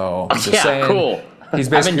Cutler, so I'm just saying. Cool. He's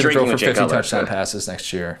basically going to throw for 50 touchdown passes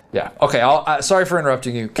next year. Yeah. Okay, sorry for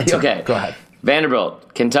interrupting you. Continue. Okay. Go ahead.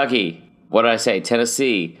 Vanderbilt, Kentucky, what did I say?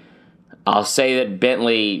 Tennessee. I'll say that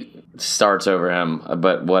Bentley starts over him,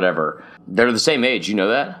 but whatever. They're the same age, you know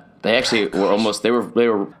that? They actually were they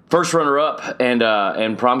were first runner up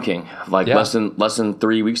and prom king less than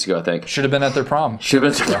 3 weeks ago, I think. Should have been at their prom. Should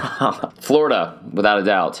have been at their prom. Florida, without a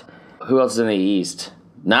doubt. Who else is in the East?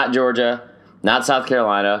 Not Georgia, not South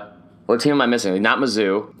Carolina. What team am I missing? Not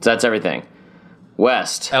Mizzou. So that's everything.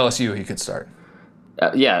 West. LSU, he could start.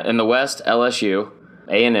 In the West, LSU,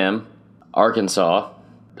 A&M, Arkansas.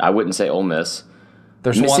 I wouldn't say Ole Miss.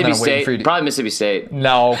 There's Mississippi one that I'm waiting for you to... Probably Mississippi State.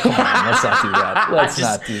 No, come on. Let's not do that. Let's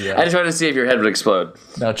not do that. I just wanted to see if your head would explode.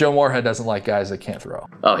 No, Joe Moorhead doesn't like guys that can't throw.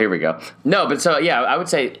 Oh, here we go. No, but so, yeah, I would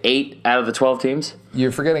say 8 out of the 12 teams.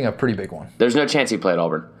 You're forgetting a pretty big one. There's no chance he played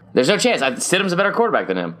Auburn. There's no chance. Stidham's a better quarterback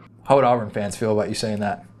than him. How would Auburn fans feel about you saying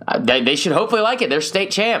that? They should hopefully like it. They're state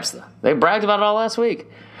champs. They bragged about it all last week.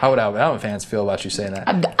 How would Alabama fans feel about you saying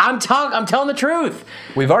that? I'm telling the truth.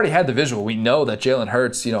 We've already had the visual. We know that Jalen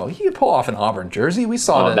Hurts, he could pull off an Auburn jersey. We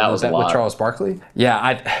saw that with Charles Barkley. Yeah,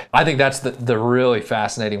 I think that's the really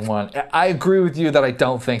fascinating one. I agree with you that I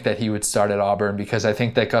don't think that he would start at Auburn because I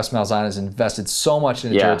think that Gus Malzahn has invested so much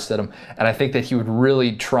into Jared Stidham, and I think that he would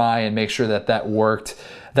really try and make sure that worked.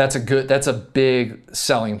 That's a big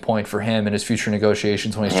selling point for him in his future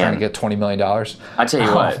negotiations when he's trying to get $20 million. I tell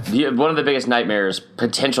you what, one of the biggest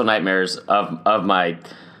potential nightmares of my,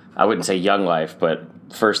 I wouldn't say young life, but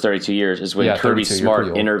first 32 years is when Kirby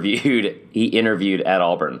Smart interviewed at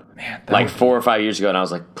Auburn. Man, 4 or 5 years ago, and I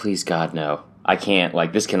was like, please God, no. I can't,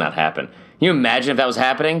 this cannot happen. Can you imagine if that was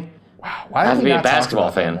happening? Wow. Why I have to be a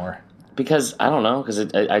basketball fan more? Because, I don't know, because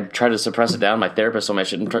I try to suppress it down. My therapist told me I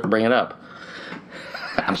shouldn't bring it up.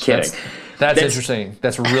 I'm kidding. That's interesting.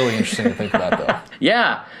 That's really interesting to think about, though.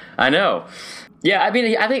 Yeah, I know. Yeah, I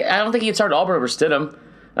mean, I don't think he'd start Auburn over Stidham.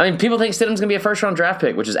 I mean, people think Stidham's gonna be a first-round draft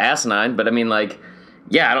pick, which is asinine. But I mean, I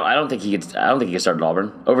don't think he could. I don't think he could start at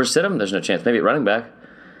Auburn over Stidham. There's no chance. Maybe at running back.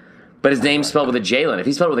 But his name's spelled with a Jalen. If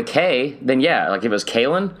he's spelled with a K, then yeah. If it was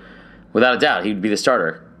Kalen, without a doubt, he'd be the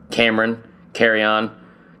starter. Cameron, Carry-On,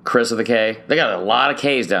 Chris with a K. They got a lot of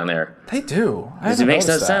Ks down there. They do. It makes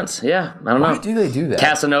no sense. Yeah, I don't know. Why do they do that?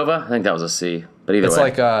 Casanova, I think that was a C. But either way.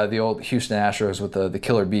 It's like the old Houston Astros with the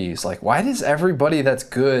killer bees. Why does everybody that's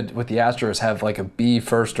good with the Astros have a B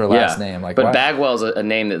first or last name? But Bagwell's a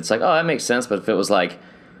name that's that makes sense. But if it was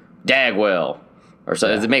Dagwell or so.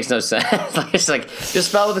 It makes no sense. It's like, just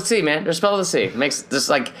spell with a C, man. Just spell with a C. It makes just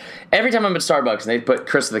like every time I'm at Starbucks and they put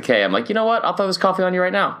Chris with a K, I'm like, you know what? I'll throw this coffee on you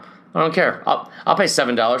right now. I don't care. I'll pay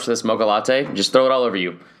 $7 for this mocha latte. Just throw it all over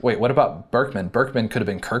you. Wait, what about Berkman? Berkman could have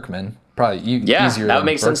been Kirkman. Probably easier. That would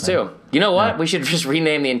make Berkman. sense too. You know what? Yeah. We should just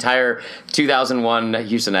rename the entire 2001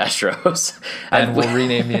 Houston Astros. And we'll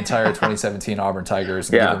rename the entire 2017 Auburn Tigers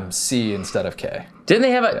and give them C instead of K. Didn't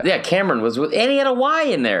they have a... Yeah, Cameron was with... And he had a Y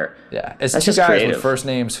in there. Yeah. As two guys creative. With first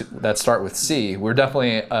names that start with C, we're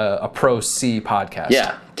definitely a pro-C podcast.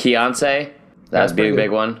 Yeah. Keontae. That would be a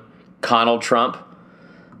big one. Donald Trump.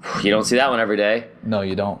 You don't see that one every day. No,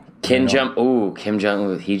 you don't. Kim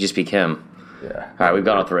Jong-un. He just be Kim. Yeah. All right, we've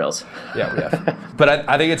gone off the rails. Yeah, we have. But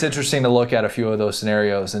I think it's interesting to look at a few of those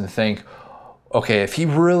scenarios and think, okay, if he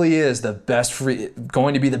really is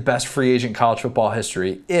going to be the best free agent in college football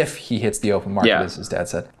history, if he hits the open market, as his dad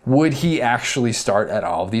said, would he actually start at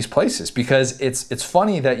all of these places? Because it's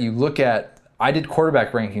funny that you look at, I did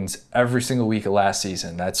quarterback rankings every single week of last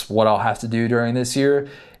season. That's what I'll have to do during this year.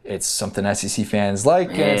 It's something SEC fans like,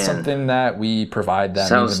 and it's something that we provide them.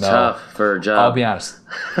 Sounds tough for a job. I'll be honest.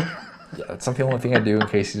 Yeah, that's not the only thing I do, in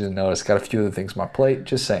case you didn't notice. Got a few other things on my plate,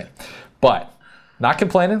 just saying. But not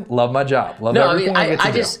complaining, love my job. Love everything I get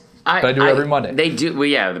to do. But I do it every Monday. They do. Well,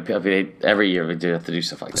 yeah, every year we do have to do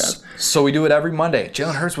stuff like that. So we do it every Monday.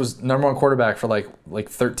 Jalen Hurts was #1 quarterback for like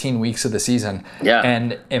 13 weeks of the season. Yeah.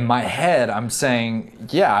 And in my head, I'm saying,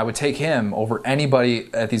 yeah, I would take him over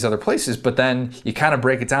anybody at these other places. But then you kind of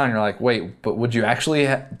break it down. And you're like, wait, but would you actually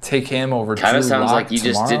take him over Drew Lock? Kind of sounds like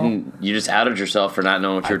you just outed yourself for not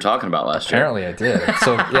knowing what you were talking about last year. Apparently I did.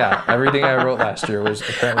 So yeah, everything I wrote last year was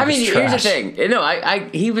apparently just trash. Here's the thing. No,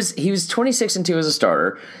 he was 26-2 as a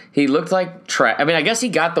starter. He looked like trash. I mean, I guess he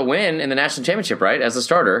got the win in the national championship, right, as a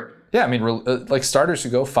starter. Yeah, I mean, like starters who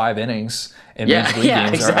go 5 innings in Major League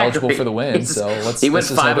games are eligible for the win. He went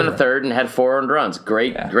 5 1/3 and had 4 earned runs.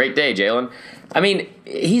 Great day, Jalen. I mean,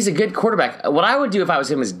 he's a good quarterback. What I would do if I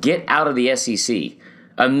was him is get out of the SEC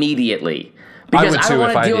immediately, because I don't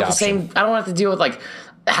want to deal with the same. I don't want to have to deal with like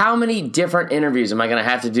how many different interviews am I going to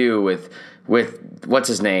have to do with what's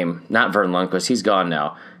his name? Not Vern Lundquist. He's gone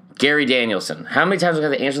now. Gary Danielson. How many times do I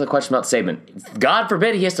have to answer the question about Saban? God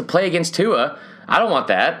forbid he has to play against Tua. I don't want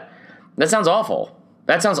that. That sounds awful.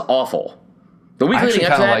 The week leading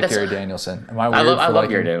up to that, Gary Danielson. Am I love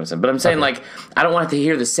Gary Danielson, but I'm saying like I don't want to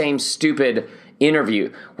hear the same stupid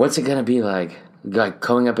interview. What's it gonna be like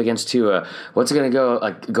going up against Tua? What's it gonna go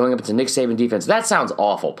like going up against Nick Saban defense? That sounds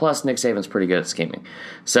awful. Plus Nick Saban's pretty good at scheming.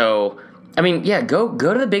 So I mean, yeah, go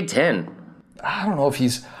to the Big Ten. I don't know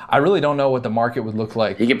if I really don't know what the market would look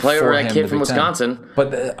like. He could play over that kid from Wisconsin.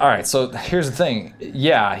 But all right, so here's the thing.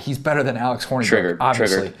 Yeah, he's better than Alex Hornibrook,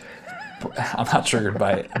 obviously. I'm not triggered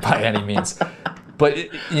by any means. But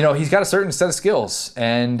he's got a certain set of skills,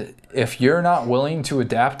 and if you're not willing to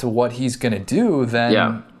adapt to what he's going to do,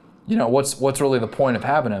 then what's really the point of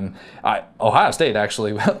having him? Ohio State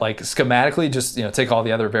actually, like schematically, just take all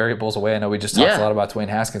the other variables away. I know we just talked a lot about Dwayne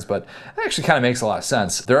Haskins, but that actually kind of makes a lot of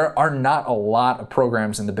sense. There are not a lot of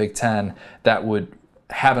programs in the Big Ten that would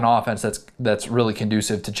have an offense that's really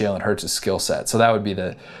conducive to Jalen Hurts' skill set. So that would be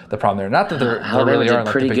the problem there. Not that there really are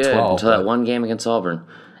like the Big 12. Until that one game against Auburn.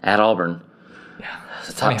 At Auburn. Yeah. It's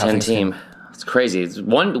a top 10 team. It's crazy. It's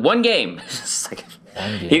one game. It's like,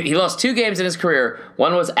 he lost 2 games in his career.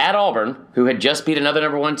 One was at Auburn, who had just beat another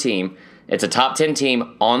 #1 team. It's a top 10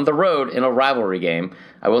 team on the road in a rivalry game.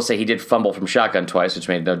 I will say he did fumble from shotgun twice, which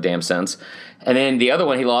made no damn sense. And then the other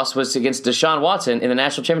one he lost was against Deshaun Watson in the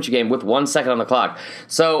national championship game with 1 second on the clock.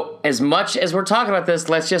 So as much as we're talking about this,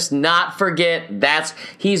 let's just not forget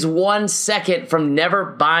he's 1 second from never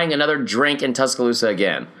buying another drink in Tuscaloosa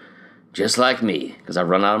again. Just like me, because I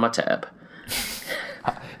run out of my tab.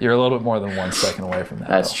 You're a little bit more than 1 second away from that.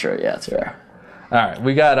 That's true. Yeah, that's fair. All right,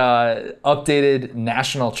 we got updated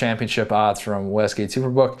national championship odds from Westgate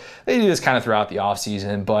Superbook. They do this kind of throughout the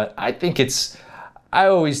offseason, but I think I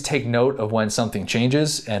always take note of when something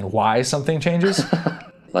changes and why something changes.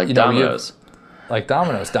 Like Domino's. Like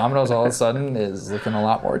Domino's. Domino's all of a sudden is looking a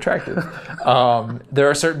lot more attractive. There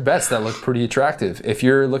are certain bets that look pretty attractive. If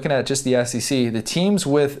you're looking at just the SEC, the teams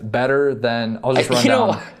with better than, I'll just run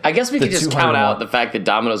down. I guess we could just count out the fact that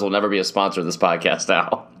Domino's will never be a sponsor of this podcast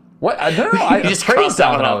now. What? No, I just praise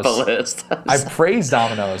Domino's off the list. I praise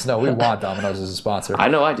Domino's. No, we want Domino's as a sponsor. I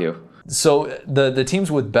know I do. So the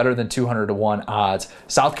teams with better than 200-1 odds: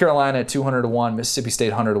 South Carolina at 200-1, Mississippi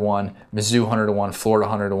State 100-1, Mizzou 100-1, Florida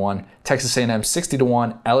 100-1, Texas A&M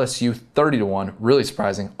 60-1, LSU 30-1. Really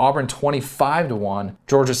surprising. Auburn 25-1,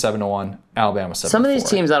 Georgia 7-1, Alabama 7-4. Some of these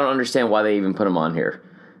teams I don't understand why they even put them on here.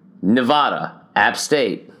 Nevada, App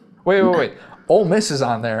State. Wait. Ole Miss is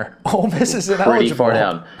on there. Ole Miss is ineligible. Pretty far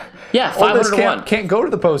down. Yeah, Ole Miss 500-1. can't go to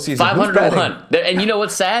the postseason. 500-1. And you know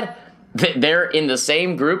what's sad? They're in the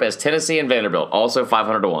same group as Tennessee and Vanderbilt, also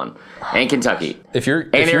 500-1, and Kentucky. If you're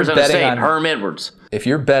Arizona betting State, on Herm Edwards. If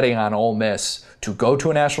you're betting on Ole Miss to go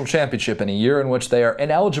to a national championship in a year in which they are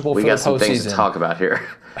ineligible for the postseason, we got some things to talk about here.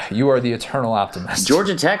 You are the eternal optimist.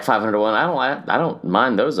 Georgia Tech 500-1. I don't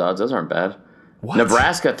mind those odds. Those aren't bad. What?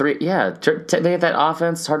 Nebraska 3. Yeah, they get that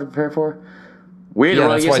offense. It's hard to prepare for. Weird. Yeah,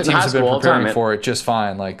 that's why teams have been preparing for it just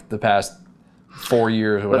fine, like the past 4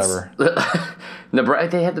 years or whatever.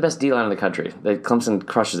 Nebraska, they have the best D line in the country. Clemson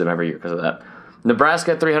crushes them every year because of that.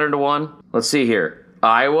 Nebraska 300-1. Let's see here.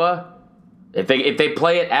 Iowa, if they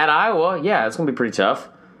play it at Iowa, yeah, it's gonna be pretty tough.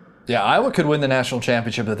 Yeah, Iowa could win the national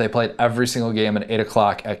championship if they played every single game at 8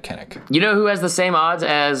 o'clock at Kinnick. You know who has the same odds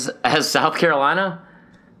as South Carolina?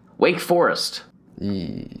 Wake Forest.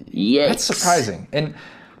 Yikes. That's surprising. And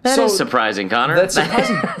That is surprising, Connor. That's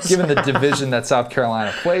surprising given the division that South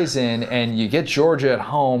Carolina plays in, and you get Georgia at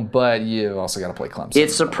home, but you also got to play Clemson.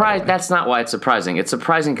 It's surprising. That's not why it's surprising. It's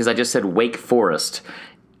surprising because I just said Wake Forest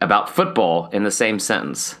about football in the same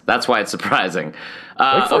sentence. That's why it's surprising.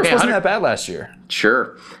 Wake Forest wasn't that bad last year.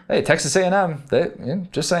 Sure. Hey, Texas A&M.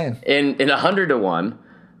 Just saying. In 100-1.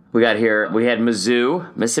 We had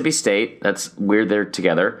Mizzou, Mississippi State. That's weird they're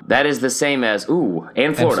together. That is the same as, and Florida.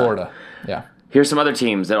 And Florida, yeah. Here's some other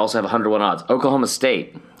teams that also have 100-1 odds. Oklahoma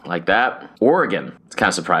State, like that. Oregon, it's kind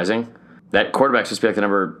of surprising. That quarterback's supposed to be like the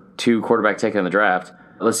number 2 quarterback taken in the draft.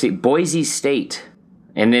 Let's see, Boise State.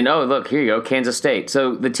 And then, look, here you go, Kansas State.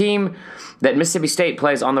 So the team that Mississippi State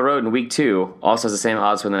plays on the road in week 2 also has the same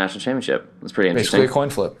odds for the national championship. That's pretty interesting. Basically a coin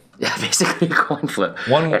flip. Yeah, basically a coin flip.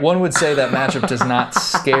 One would say that matchup does not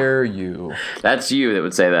scare you. That's you that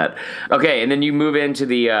would say that. Okay, and then you move into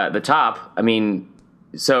the top. I mean,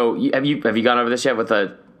 so have you gone over this yet with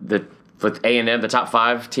with A&M, the top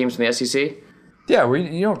 5 teams from the SEC? Yeah,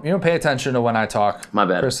 you don't pay attention to when I talk. My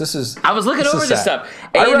bad, Chris. I was looking over this stuff.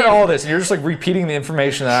 I read all this, and you're just like repeating the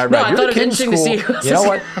information that I read. No, I thought it was interesting to see. You know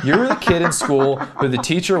what? You're the kid in school who the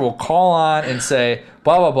teacher will call on and say,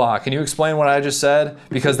 blah, blah, blah. Can you explain what I just said?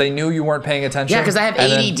 Because they knew you weren't paying attention. Yeah, because I have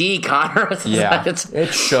ADD, Connor. Yeah,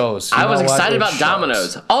 it shows. I was excited about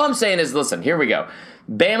dominoes. All I'm saying is, listen, here we go.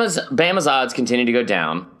 Bama's odds continue to go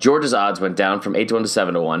down. Georgia's odds went down from 8-1 to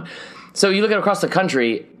 7-1. So you look at across the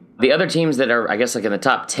country, the other teams that are, I guess, like in the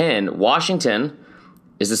top 10, Washington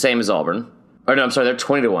is the same as Auburn. Or no, I'm sorry, they're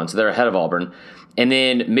 20-1, so they're ahead of Auburn. And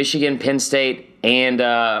then Michigan, Penn State, and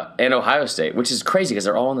Ohio State, which is crazy because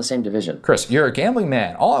they're all in the same division. Chris, you're a gambling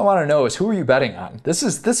man. All I want to know is who are you betting on? This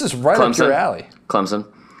is right up your alley.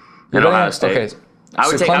 Clemson and Ohio State. Okay. If I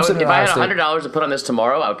had $100 to put on this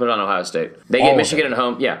tomorrow, I would put it on Ohio State. They get Michigan at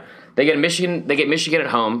home. Yeah. They get Michigan at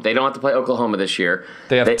home. They don't have to play Oklahoma this year.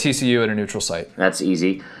 They have TCU at a neutral site. That's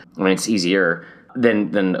easy. I mean, it's easier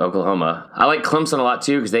than Oklahoma. I like Clemson a lot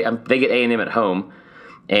too because they get A&M at home.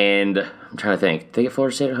 And I'm trying to think. They get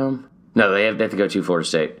Florida State at home? No, they have to go to Florida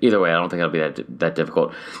State. Either way, I don't think it'll be that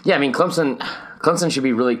difficult. Yeah, I mean, Clemson should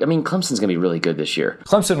be really. I mean, Clemson's going to be really good this year.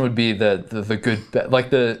 Clemson would be the good bet.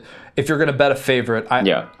 Like if you're going to bet a favorite,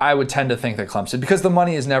 I would tend to think that Clemson, because the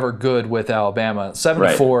money is never good with Alabama.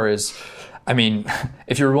 7-4 is. I mean,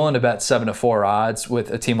 if you're willing to bet 7-4 odds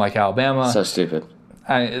with a team like Alabama, so stupid.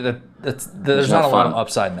 There's not a lot of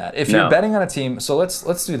upside in that. If you're betting on a team, so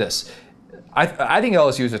let's do this. I think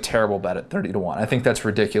LSU is a terrible bet at 30-1. I think that's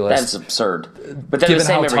ridiculous. That's absurd. But they're the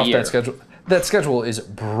same every year. That schedule is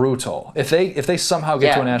brutal. If they somehow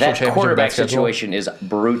get to a national championship, that quarterback situation is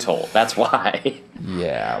brutal. That's why.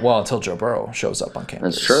 Yeah, well, until Joe Burrow shows up on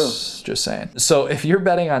campus. That's true. Just saying. So if you're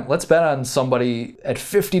betting on, let's bet on somebody at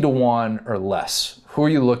 50-1 or less. Who are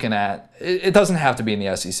you looking at? It doesn't have to be in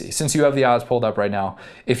the SEC. Since you have the odds pulled up right now,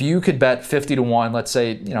 if you could bet 50-1, let's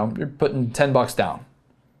say you're putting $10 down.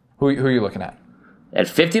 Who are you looking at? At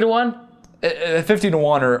 50-1? At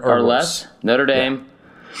 50-1 or less. Notre Dame,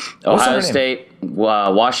 Ohio State,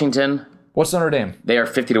 Washington. What's Notre Dame? They are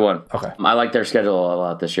 50-1. Okay. I like their schedule a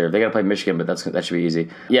lot this year. They got to play Michigan, but that should be easy.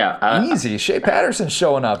 Yeah. Easy. Shea Patterson's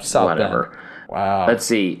showing up. South Bend. Wow. Let's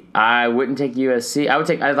see. I wouldn't take USC.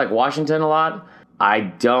 I like Washington a lot. I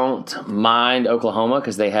don't mind Oklahoma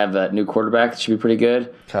because they have that new quarterback that should be pretty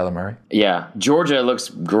good. Kyler Murray. Yeah. Georgia looks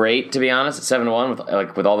great, to be honest, at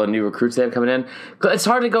 7-1 with all the new recruits they have coming in. It's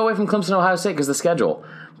hard to go away from Clemson and Ohio State because of the schedule.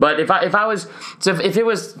 But if it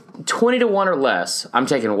was 20-1 or less, I'm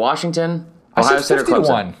taking Washington, Ohio State, or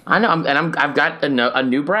Clemson. I know, I've got a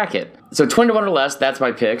new bracket. So 20-1 or less, that's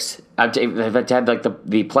my picks. I've had like the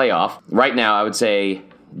playoff. Right now, I would say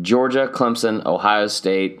Georgia, Clemson, Ohio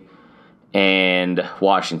State, and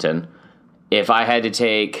Washington. If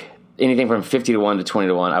anything from 50 to 1 to 20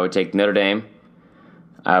 to 1. I would take Notre Dame.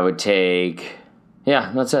 I would take,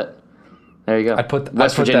 that's it. There you go.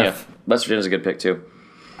 West Virginia. West Virginia's a good pick too.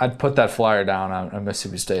 I'd put that flyer down on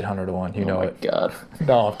Mississippi State 100 to 1. You know it. Oh my God.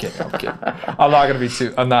 No, I'm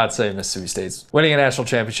kidding. I'm not saying Mississippi State's winning a national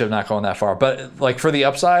championship, not going that far. But like for the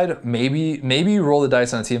upside, maybe you roll the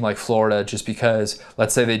dice on a team like Florida, just because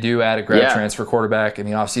let's say they do add a grad transfer quarterback in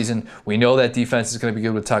the offseason. We know that defense is going to be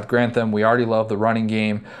good with Todd Grantham. We already love the running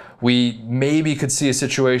game. We maybe could see a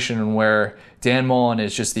situation where Dan Mullen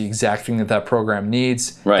is just the exact thing that program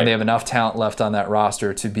needs, and they have enough talent left on that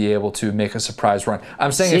roster to be able to make a surprise run.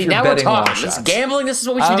 I'm saying if you're betting long shots. This is gambling. This is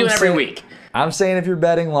what we should do every week. I'm saying if you're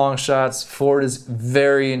betting long shots, Florida's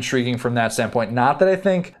very intriguing from that standpoint. Not that I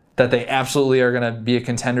think that they absolutely are going to be a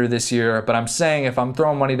contender this year, but I'm saying if I'm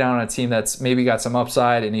throwing money down on a team that's maybe got some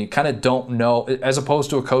upside and you kind of don't know, as opposed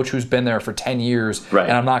to a coach who's been there for 10 years,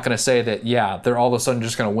 and I'm not going to say that, they're all of a sudden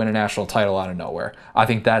just going to win a national title out of nowhere. I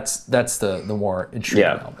think that's the more intriguing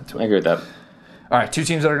element to it. I agree with that. All right, two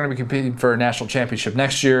teams that are going to be competing for a national championship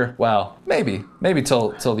next year. Well, maybe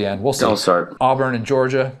till the end. We'll see. Don't start. Auburn and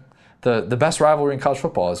Georgia, the best rivalry in college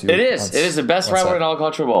football. It is the best rivalry in all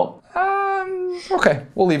college football. Okay,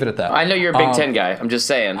 we'll leave it at that. I know you're a Big Ten guy. I'm just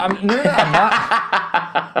saying. I'm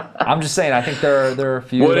not. I'm just saying. I think there are a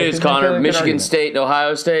few. What is, Connor? Michigan State and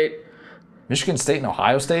Ohio State? Michigan State and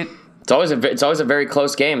Ohio State? It's always a very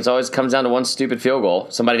close game. It always comes down to one stupid field goal.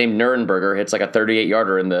 Somebody named Nurenberger hits like a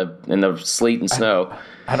 38-yarder in the sleet and snow.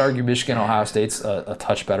 I'd argue Michigan Ohio State's a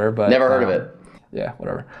touch better, but never heard of it. Yeah,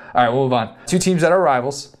 whatever. All right, we'll move on. Two teams that are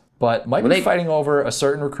rivals, but might be fighting over a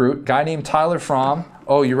certain recruit. Guy named Tyler Fromm.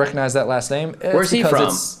 Oh, you recognize that last name? Where's he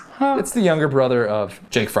from? It's the younger brother of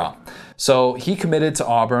Jake Fromm. So he committed to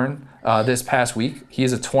Auburn this past week. He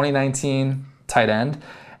is a 2019 tight end,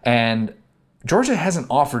 and Georgia hasn't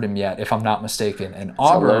offered him yet, if I'm not mistaken. And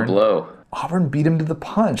Auburn, a low blow. Auburn beat him to the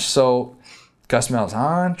punch. So Gus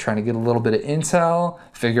Malzahn trying to get a little bit of intel,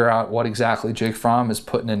 figure out what exactly Jake Fromm is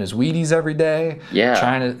putting in his Wheaties every day. Yeah.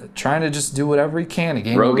 Trying to just do whatever he can to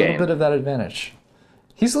gain a little bit of that advantage.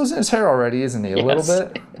 He's losing his hair already, isn't he? A little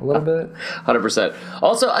bit. 100%.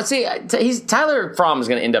 Also, I see Tyler Fromm is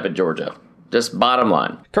going to end up at Georgia. Just bottom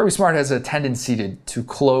line. Kirby Smart has a tendency to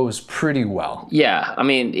close pretty well. Yeah, I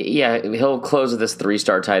mean, he'll close with this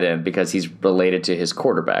 3-star tight end because he's related to his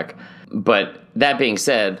quarterback. But that being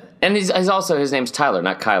said, and he's also, his name's Tyler,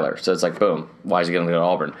 not Kyler. So it's like, boom, why is he going to go to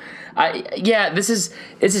Auburn? This is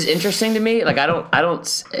interesting to me. Like, I don't.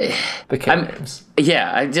 The names.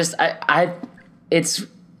 Yeah,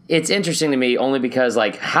 it's interesting to me only because,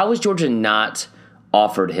 like, how has Georgia not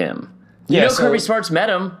offered him? Kirby Smart's met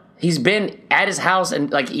him. He's been at his house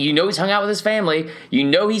and, like, he's hung out with his family.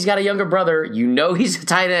 He's got a younger brother. He's a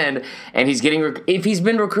tight end. And he's if he's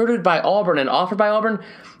been recruited by Auburn and offered by Auburn,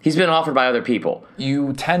 he's been offered by other people.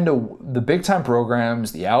 You tend to, the big-time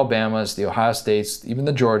programs, the Alabamas, the Ohio States, even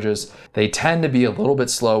the Georgias, they tend to be a little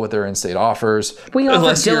bit slow with their in-state offers. We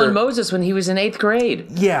offered Dylan Moses when he was in 8th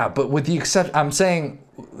grade. Yeah, but with the exception, I'm saying,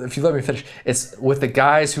 if you let me finish, it's with the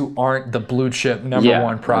guys who aren't the blue-chip number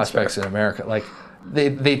one prospects in America. Like,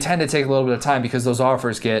 they tend to take a little bit of time because those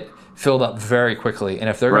offers get filled up very quickly. And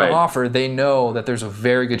if they're going to offer, they know that there's a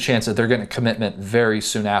very good chance that they're getting a commitment very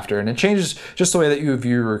soon after. And it changes just the way that you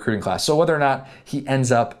view your recruiting class. So whether or not he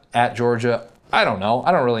ends up at Georgia, I don't know.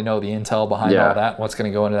 I don't really know the intel behind all that, what's going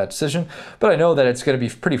to go into that decision. But I know that it's going to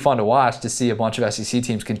be pretty fun to watch to see a bunch of SEC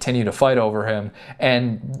teams continue to fight over him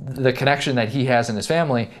and the connection that he has in his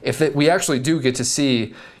family. If we actually do get to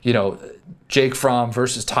see, Jake Fromm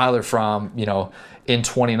versus Tyler Fromm, in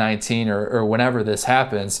 2019 or whenever this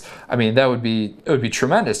happens, I mean, it would be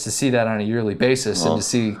tremendous to see that on a yearly basis and to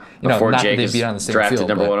see, before not Jake that they'd be on the same drafted field.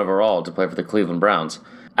 number 1 overall to play for the Cleveland Browns.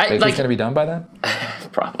 Think it's going to be done by then?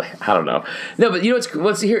 Probably. I don't know. No, but here's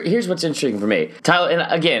what's interesting for me. Tyler, and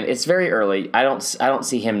again, it's very early. I don't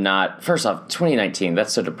see him not. First off, 2019.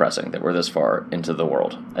 That's so depressing that we're this far into the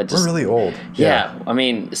world. We're really old. Yeah, I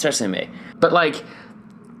mean, especially me. But like,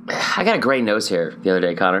 I got a gray nose hair the other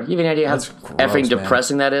day, Connor. You have any idea how effing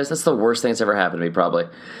depressing that is? That's the worst thing that's ever happened to me, probably,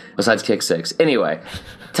 besides kick 6. Anyway,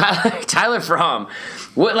 Tyler Fromm.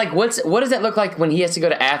 What does that look like when he has to go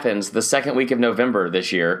to Athens the second week of November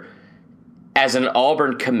this year as an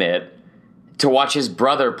Auburn commit to watch his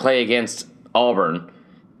brother play against Auburn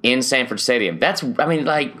in Sanford Stadium?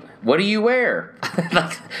 What do you wear?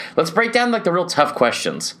 Let's break down the real tough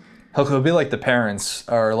questions. He'll be like the parents,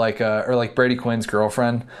 or like Brady Quinn's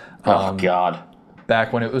girlfriend. Oh God!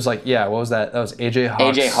 Back when it was what was that? That was AJ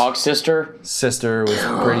Hawk's. AJ Hawk's sister. Sister was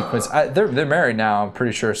Brady Quinn's. They're married now, I'm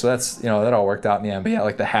pretty sure. So that's that all worked out in the end. But yeah,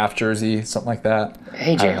 like the half jersey, something like that.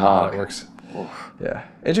 AJ Hawk. It works. Yeah.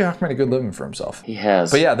 AJ Hawk made a good living for himself. He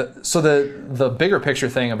has. But yeah, so the bigger picture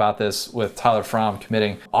thing about this with Tyler Fromm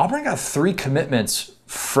committing, Auburn got 3 commitments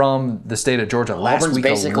from the state of Georgia last Auburn's week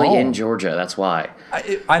basically alone. in Georgia. That's why.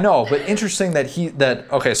 I know, but interesting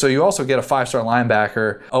okay, so you also get a 5-star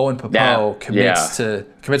linebacker, Owen Pappoe, commits to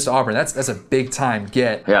Auburn. That's a big time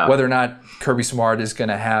get. Yeah. Whether or not Kirby Smart is going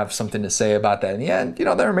to have something to say about that in the end,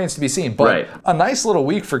 that remains to be seen. But a nice little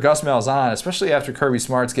week for Gus Malzahn, especially after Kirby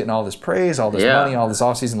Smart's getting all this praise, all this money, all this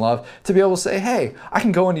offseason love, to be able to say, hey, I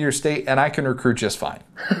can go into your state and I can recruit just fine.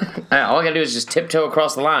 All I got to do is just tiptoe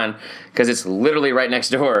across the line because it's literally right next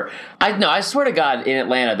door. I swear to God, in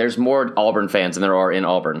Atlanta, there's more Auburn fans than there are in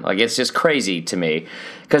Auburn. Like, it's just crazy to me.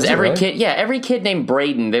 Because every kid named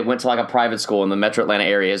Braden that went to like a private school in the metro Atlanta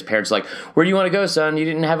area, his parents are like, where do you want to go, son? You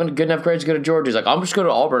didn't have a good enough grades to go to Georgia. He's like, I'm just going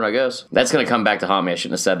to Auburn, I guess. That's going to come back to haunt me. I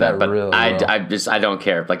shouldn't have said that. But really I don't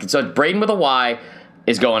care. Like, so Braden with a Y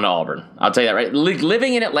is going to Auburn. I'll tell you that, right?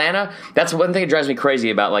 Living in Atlanta, that's one thing that drives me crazy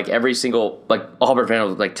about like every single like Auburn fan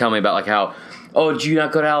will like tell me about like how, oh, did you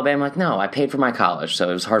not go to Alabama? I'm like, no, I paid for my college, so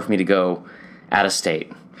it was hard for me to go out of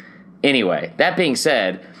state. Anyway, that being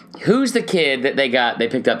said, who's the kid that they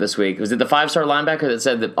picked up this week? Was it the 5-star linebacker that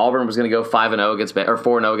said that Auburn was going to go 5-0 against or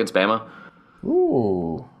 4-0 against Bama?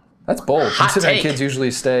 Ooh, that's bold. Considering kids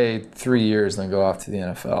usually stay 3 years and then go off to the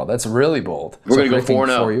NFL. That's really bold. We're going to go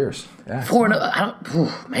 4-0. 4 years. Yeah.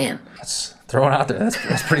 4-0. Man, that's throwing out there.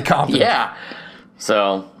 That's pretty confident. Yeah.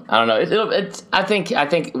 So I don't know. I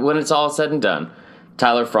think when it's all said and done,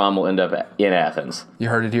 Tyler Fromm will end up in Athens. You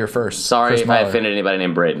heard it here first. Sorry if I offended anybody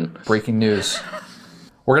named Braden. Breaking news.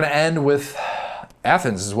 We're going to end with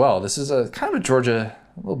Athens as well. This is a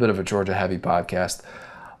little bit of a Georgia-heavy podcast,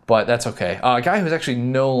 but that's okay. A guy who's actually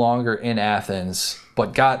no longer in Athens,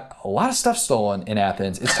 but got a lot of stuff stolen in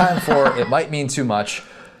Athens. It's time for It Might Mean Too Much.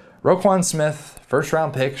 Roquan Smith,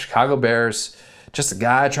 first-round pick, Chicago Bears, just a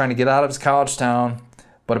guy trying to get out of his college town,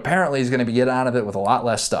 but apparently he's going to be getting out of it with a lot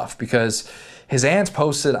less stuff because his aunts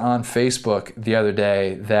posted on Facebook the other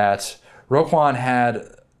day that Roquan had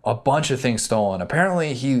a bunch of things stolen.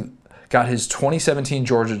 Apparently, he got his 2017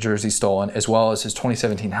 Georgia jersey stolen, as well as his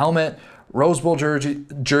 2017 helmet, Rose Bowl jersey,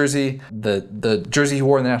 the jersey he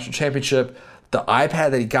wore in the national championship, the iPad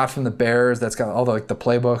that he got from the Bears that's got all the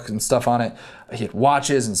playbook and stuff on it. He had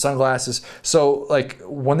watches and sunglasses. So,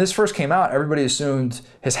 when this first came out, everybody assumed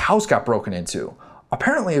his house got broken into.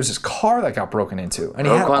 Apparently, it was his car that got broken into, and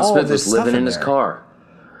he had all Smith of this was living stuff in his car.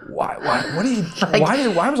 Why? What do you?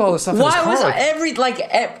 Why was all this stuff in his car? Why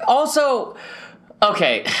was also?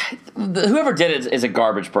 Okay, whoever did it is a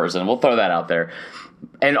garbage person. We'll throw that out there.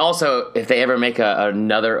 And also, if they ever make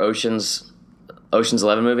another Ocean's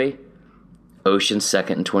 11 movie, Ocean's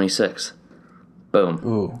 2nd and 26. Boom.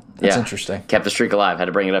 Ooh, that's interesting. Kept the streak alive. Had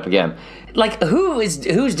to bring it up again. Who's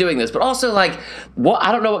doing this? But also, what?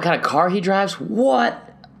 I don't know what kind of car he drives. What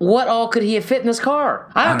all could he have fit in this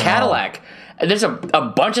car? I have a Cadillac. There's a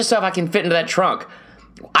bunch of stuff I can fit into that trunk.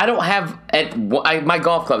 I don't have my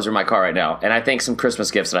golf clubs are in my car right now, and I think some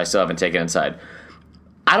Christmas gifts that I still haven't taken inside.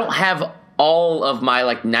 I don't have all of my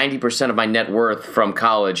 90% of my net worth from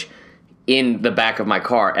college in the back of my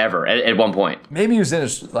car ever at one point. Maybe he was in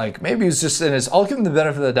his maybe he was just in his. I'll give him the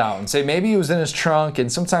benefit of the doubt and say maybe he was in his trunk. And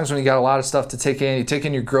sometimes when you got a lot of stuff to take in, you take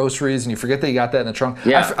in your groceries and you forget that you got that in the trunk.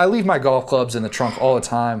 Yeah. I leave my golf clubs in the trunk all the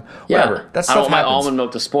time. Whatever. That stuff I don't want my happens. almond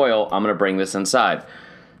milk to spoil. I'm gonna bring this inside.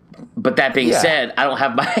 But that being said, I don't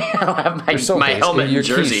have my helmet and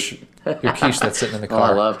jersey. Your quiche that's sitting in the car.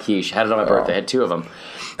 Oh, I love quiche. Had it on my birthday. I had 2 of them.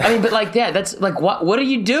 I mean, but that's what are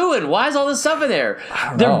you doing? Why is all this stuff in there?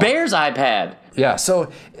 They're Bears iPad. Yeah.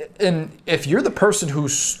 So, and if you're the person who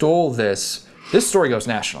stole this story goes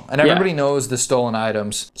national, and everybody knows the stolen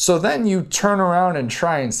items. So then you turn around and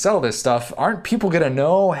try and sell this stuff. Aren't people gonna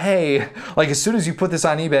know? Hey, as soon as you put this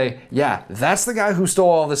on eBay, that's the guy who stole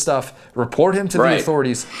all this stuff. Report him to the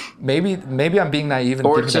authorities. Maybe I'm being naive, and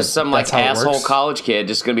or it's just some asshole college kid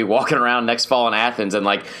just gonna be walking around next fall in Athens in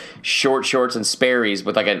short shorts and Sperry's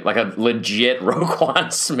with a legit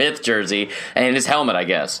Roquan Smith jersey and his helmet, I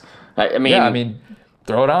guess. I mean,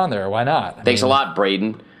 throw it on there. Why not? Thanks a lot,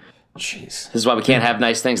 Braden. Jeez. This is why we can't have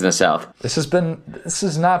nice things in the South. This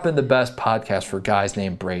has not been the best podcast for guys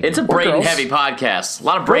named Braden. It's a Braden-heavy podcast. A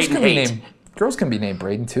lot of Braden hate. Girls can be named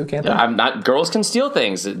Braden too, can't they? Girls can steal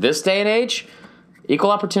things. This day and age,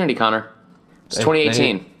 equal opportunity, Connor. It's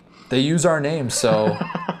 2018. They use our names, so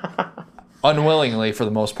unwillingly for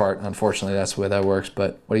the most part. Unfortunately, that's the way that works.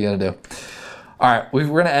 But what are you gonna do? All right, we're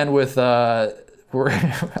gonna end with.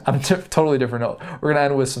 On a totally different note, we're going to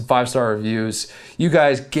end with some 5-star reviews. You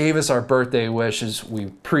guys gave us our birthday wishes. We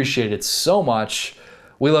appreciate it so much.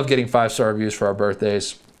 We love getting 5-star reviews for our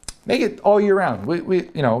birthdays. Make it all year round. We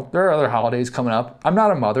there are other holidays coming up. I'm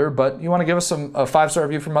not a mother, but you want to give us a 5-star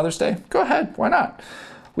review for Mother's Day? Go ahead. Why not?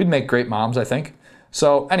 We'd make great moms, I think.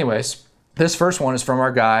 So anyways, this first one is from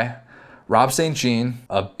our guy, Rob St. Jean,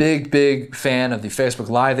 a big fan of the Facebook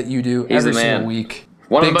Live that you do every single week.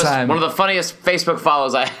 One of the funniest Facebook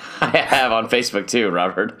follows I have on Facebook too,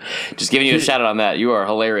 Robert. Just giving you a shout out on that. You are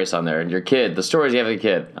hilarious on there. And your kid, the stories you have of your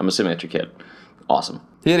kid, I'm assuming that's your kid. Awesome.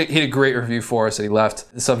 He had a great review for us that he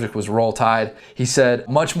left. The subject was Roll Tide. He said,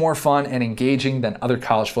 much more fun and engaging than other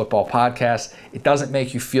college football podcasts. It doesn't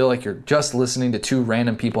make you feel like you're just listening to two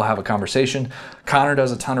random people have a conversation. Connor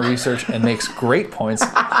does a ton of research and makes great points.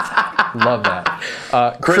 Love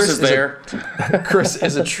that. Chris is there. Chris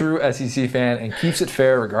is a true SEC fan and keeps it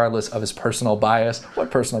fair regardless of his personal bias.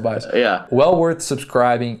 What personal bias? Yeah. Well worth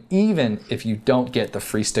subscribing even if you don't get the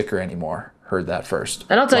free sticker anymore. Heard that first.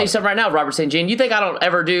 And I'll tell you something right now, Robert St. Jean. You think I don't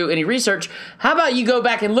ever do any research? How about you go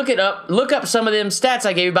back and look up some of them stats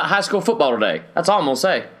I gave you about high school football today? That's all I'm gonna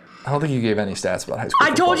say. I don't think you gave any stats about high school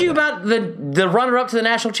football. I told you about the runner-up to the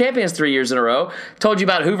national champions 3 years in a row. Told you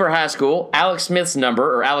about Hoover High School, Alex Smith's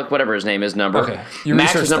number, or Alec whatever his name is number. Okay.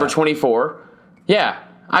 Max was number 24. Yeah.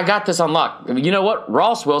 I got this on lock. You know what?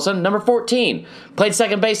 Ross Wilson, number 14, played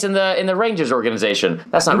second base in the Rangers organization.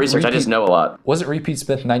 That's not research. I just know a lot. Was it Repeat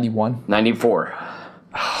Smith 91? 94.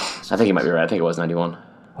 I think he might be right. I think it was 91.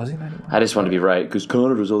 Was he 91? I just wanted to be right because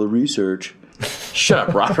Connor does all the research. Shut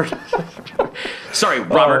up, Robert. Sorry,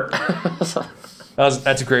 Robert.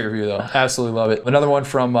 That's a great review, though. Absolutely love it. Another one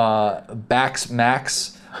from Bax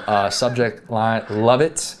Max. Subject line, love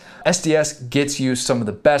it. SDS gets you some of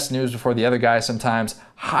the best news before the other guys sometimes.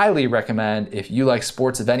 Highly recommend if you like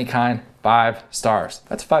sports of any kind. 5 stars.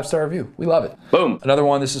 That's a 5-star review. We love it. Boom. Another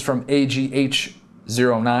one. This is from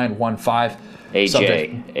AGH0915.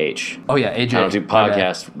 AJH. Oh, yeah, AJ. I don't do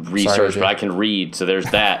podcast research, but I can read, so there's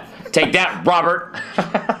that. Take that, Robert.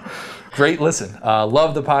 Great listen.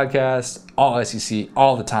 Love the podcast. All SEC,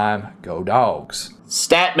 all the time. Go Dogs.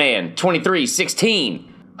 Statman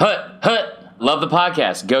 2316. Hut. Love the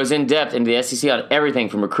podcast. Goes in depth into the SEC on everything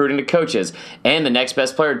from recruiting to coaches and the next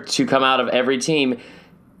best player to come out of every team.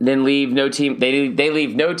 Then leave no team. They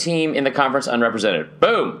leave no team in the conference unrepresented.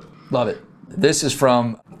 Boom. Love it. This is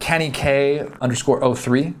from Kenny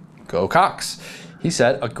K_03. Go Cox. He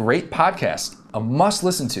said, a great podcast. A must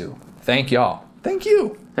listen to. Thank y'all. Thank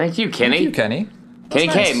you. Thank you, Kenny. Thank you, Kenny. Kenny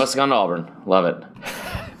K must have gone to Auburn. Love it.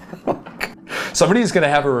 Somebody's going to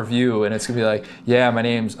have a review, and it's going to be like, yeah, my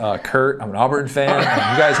name's Kurt. I'm an Auburn fan. And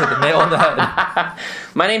you guys hit the nail on the head.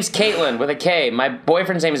 My name's Caitlin with a K. My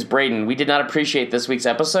boyfriend's name is Braden. We did not appreciate this week's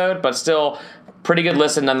episode, but still pretty good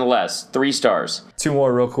listen nonetheless. 3 stars. 2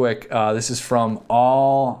 more real quick. This is from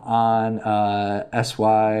All on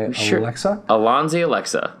SY Alexa. Alonzi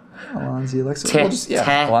Alexa. Alonzi Alexa.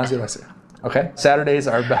 Alonzi Alexa. Okay. Saturdays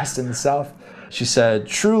are best in the South. She said,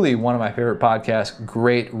 truly one of my favorite podcasts.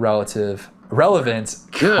 Great relevant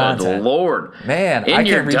Good content. Lord. Man, I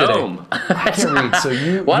can't read today. I can't read. So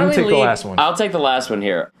you take the last one. I'll take the last one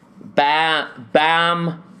here.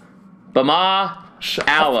 Bama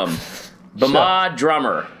Alum. Bama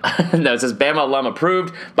Drummer. No, it says Bama Alum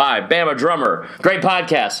approved by Bama Drummer. Great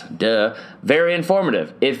podcast. Duh. Very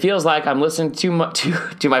informative. It feels like I'm listening to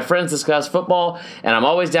my friends discuss football, and I'm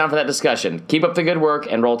always down for that discussion. Keep up the good work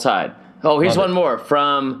and roll tide. Oh, here's one more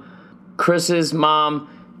from Chris's mom.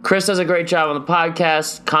 Chris does a great job on the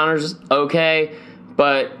podcast. Connor's okay,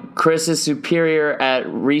 but Chris is superior at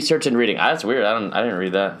research and reading. That's weird. I didn't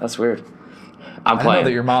read that. That's weird. I know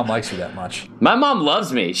that your mom likes you that much. My mom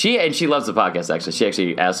loves me. She loves the podcast. Actually, she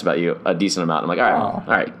actually asked about you a decent amount. I'm like, all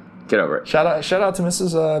right, get over it. Shout out to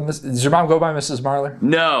Mrs. Does your mom go by Mrs. Marler?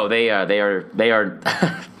 No, they are.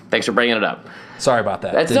 Thanks for bringing it up. Sorry about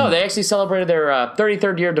that. They actually celebrated their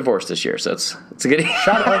 33rd year of divorce this year, so it's a good.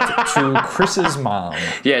 Shout out to Chris's mom.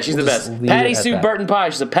 Yeah, she's the best. Patty Sue Burton Pye.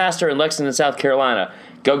 She's a pastor in Lexington, South Carolina.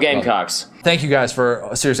 Go Gamecocks. Thank you guys for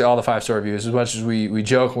seriously all the 5-star reviews. As much as we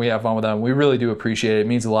joke and we have fun with them, we really do appreciate it. It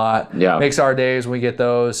means a lot. Yeah. Makes our days when we get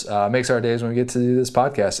those. Makes our days when we get to do this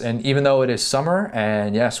podcast. And even though it is summer,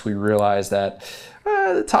 and yes, we realize that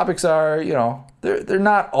the topics are, they're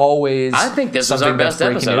not always. I think this was our best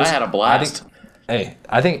episode. I had a blast.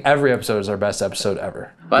 I think every episode is our best episode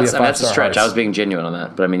ever. That's a stretch. I was being genuine on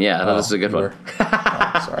that. But I thought this is a good one.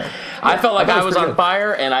 Sorry. I felt like I was on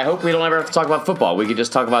fire, and I hope we don't ever have to talk about football. We could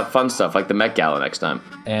just talk about fun stuff like the Met Gala next time.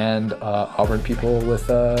 And Auburn people with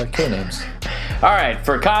K names. All right.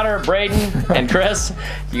 For Connor, Braden, and Chris,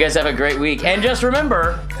 you guys have a great week. And just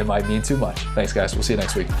remember, it might mean too much. Thanks, guys. We'll see you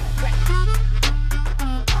next week.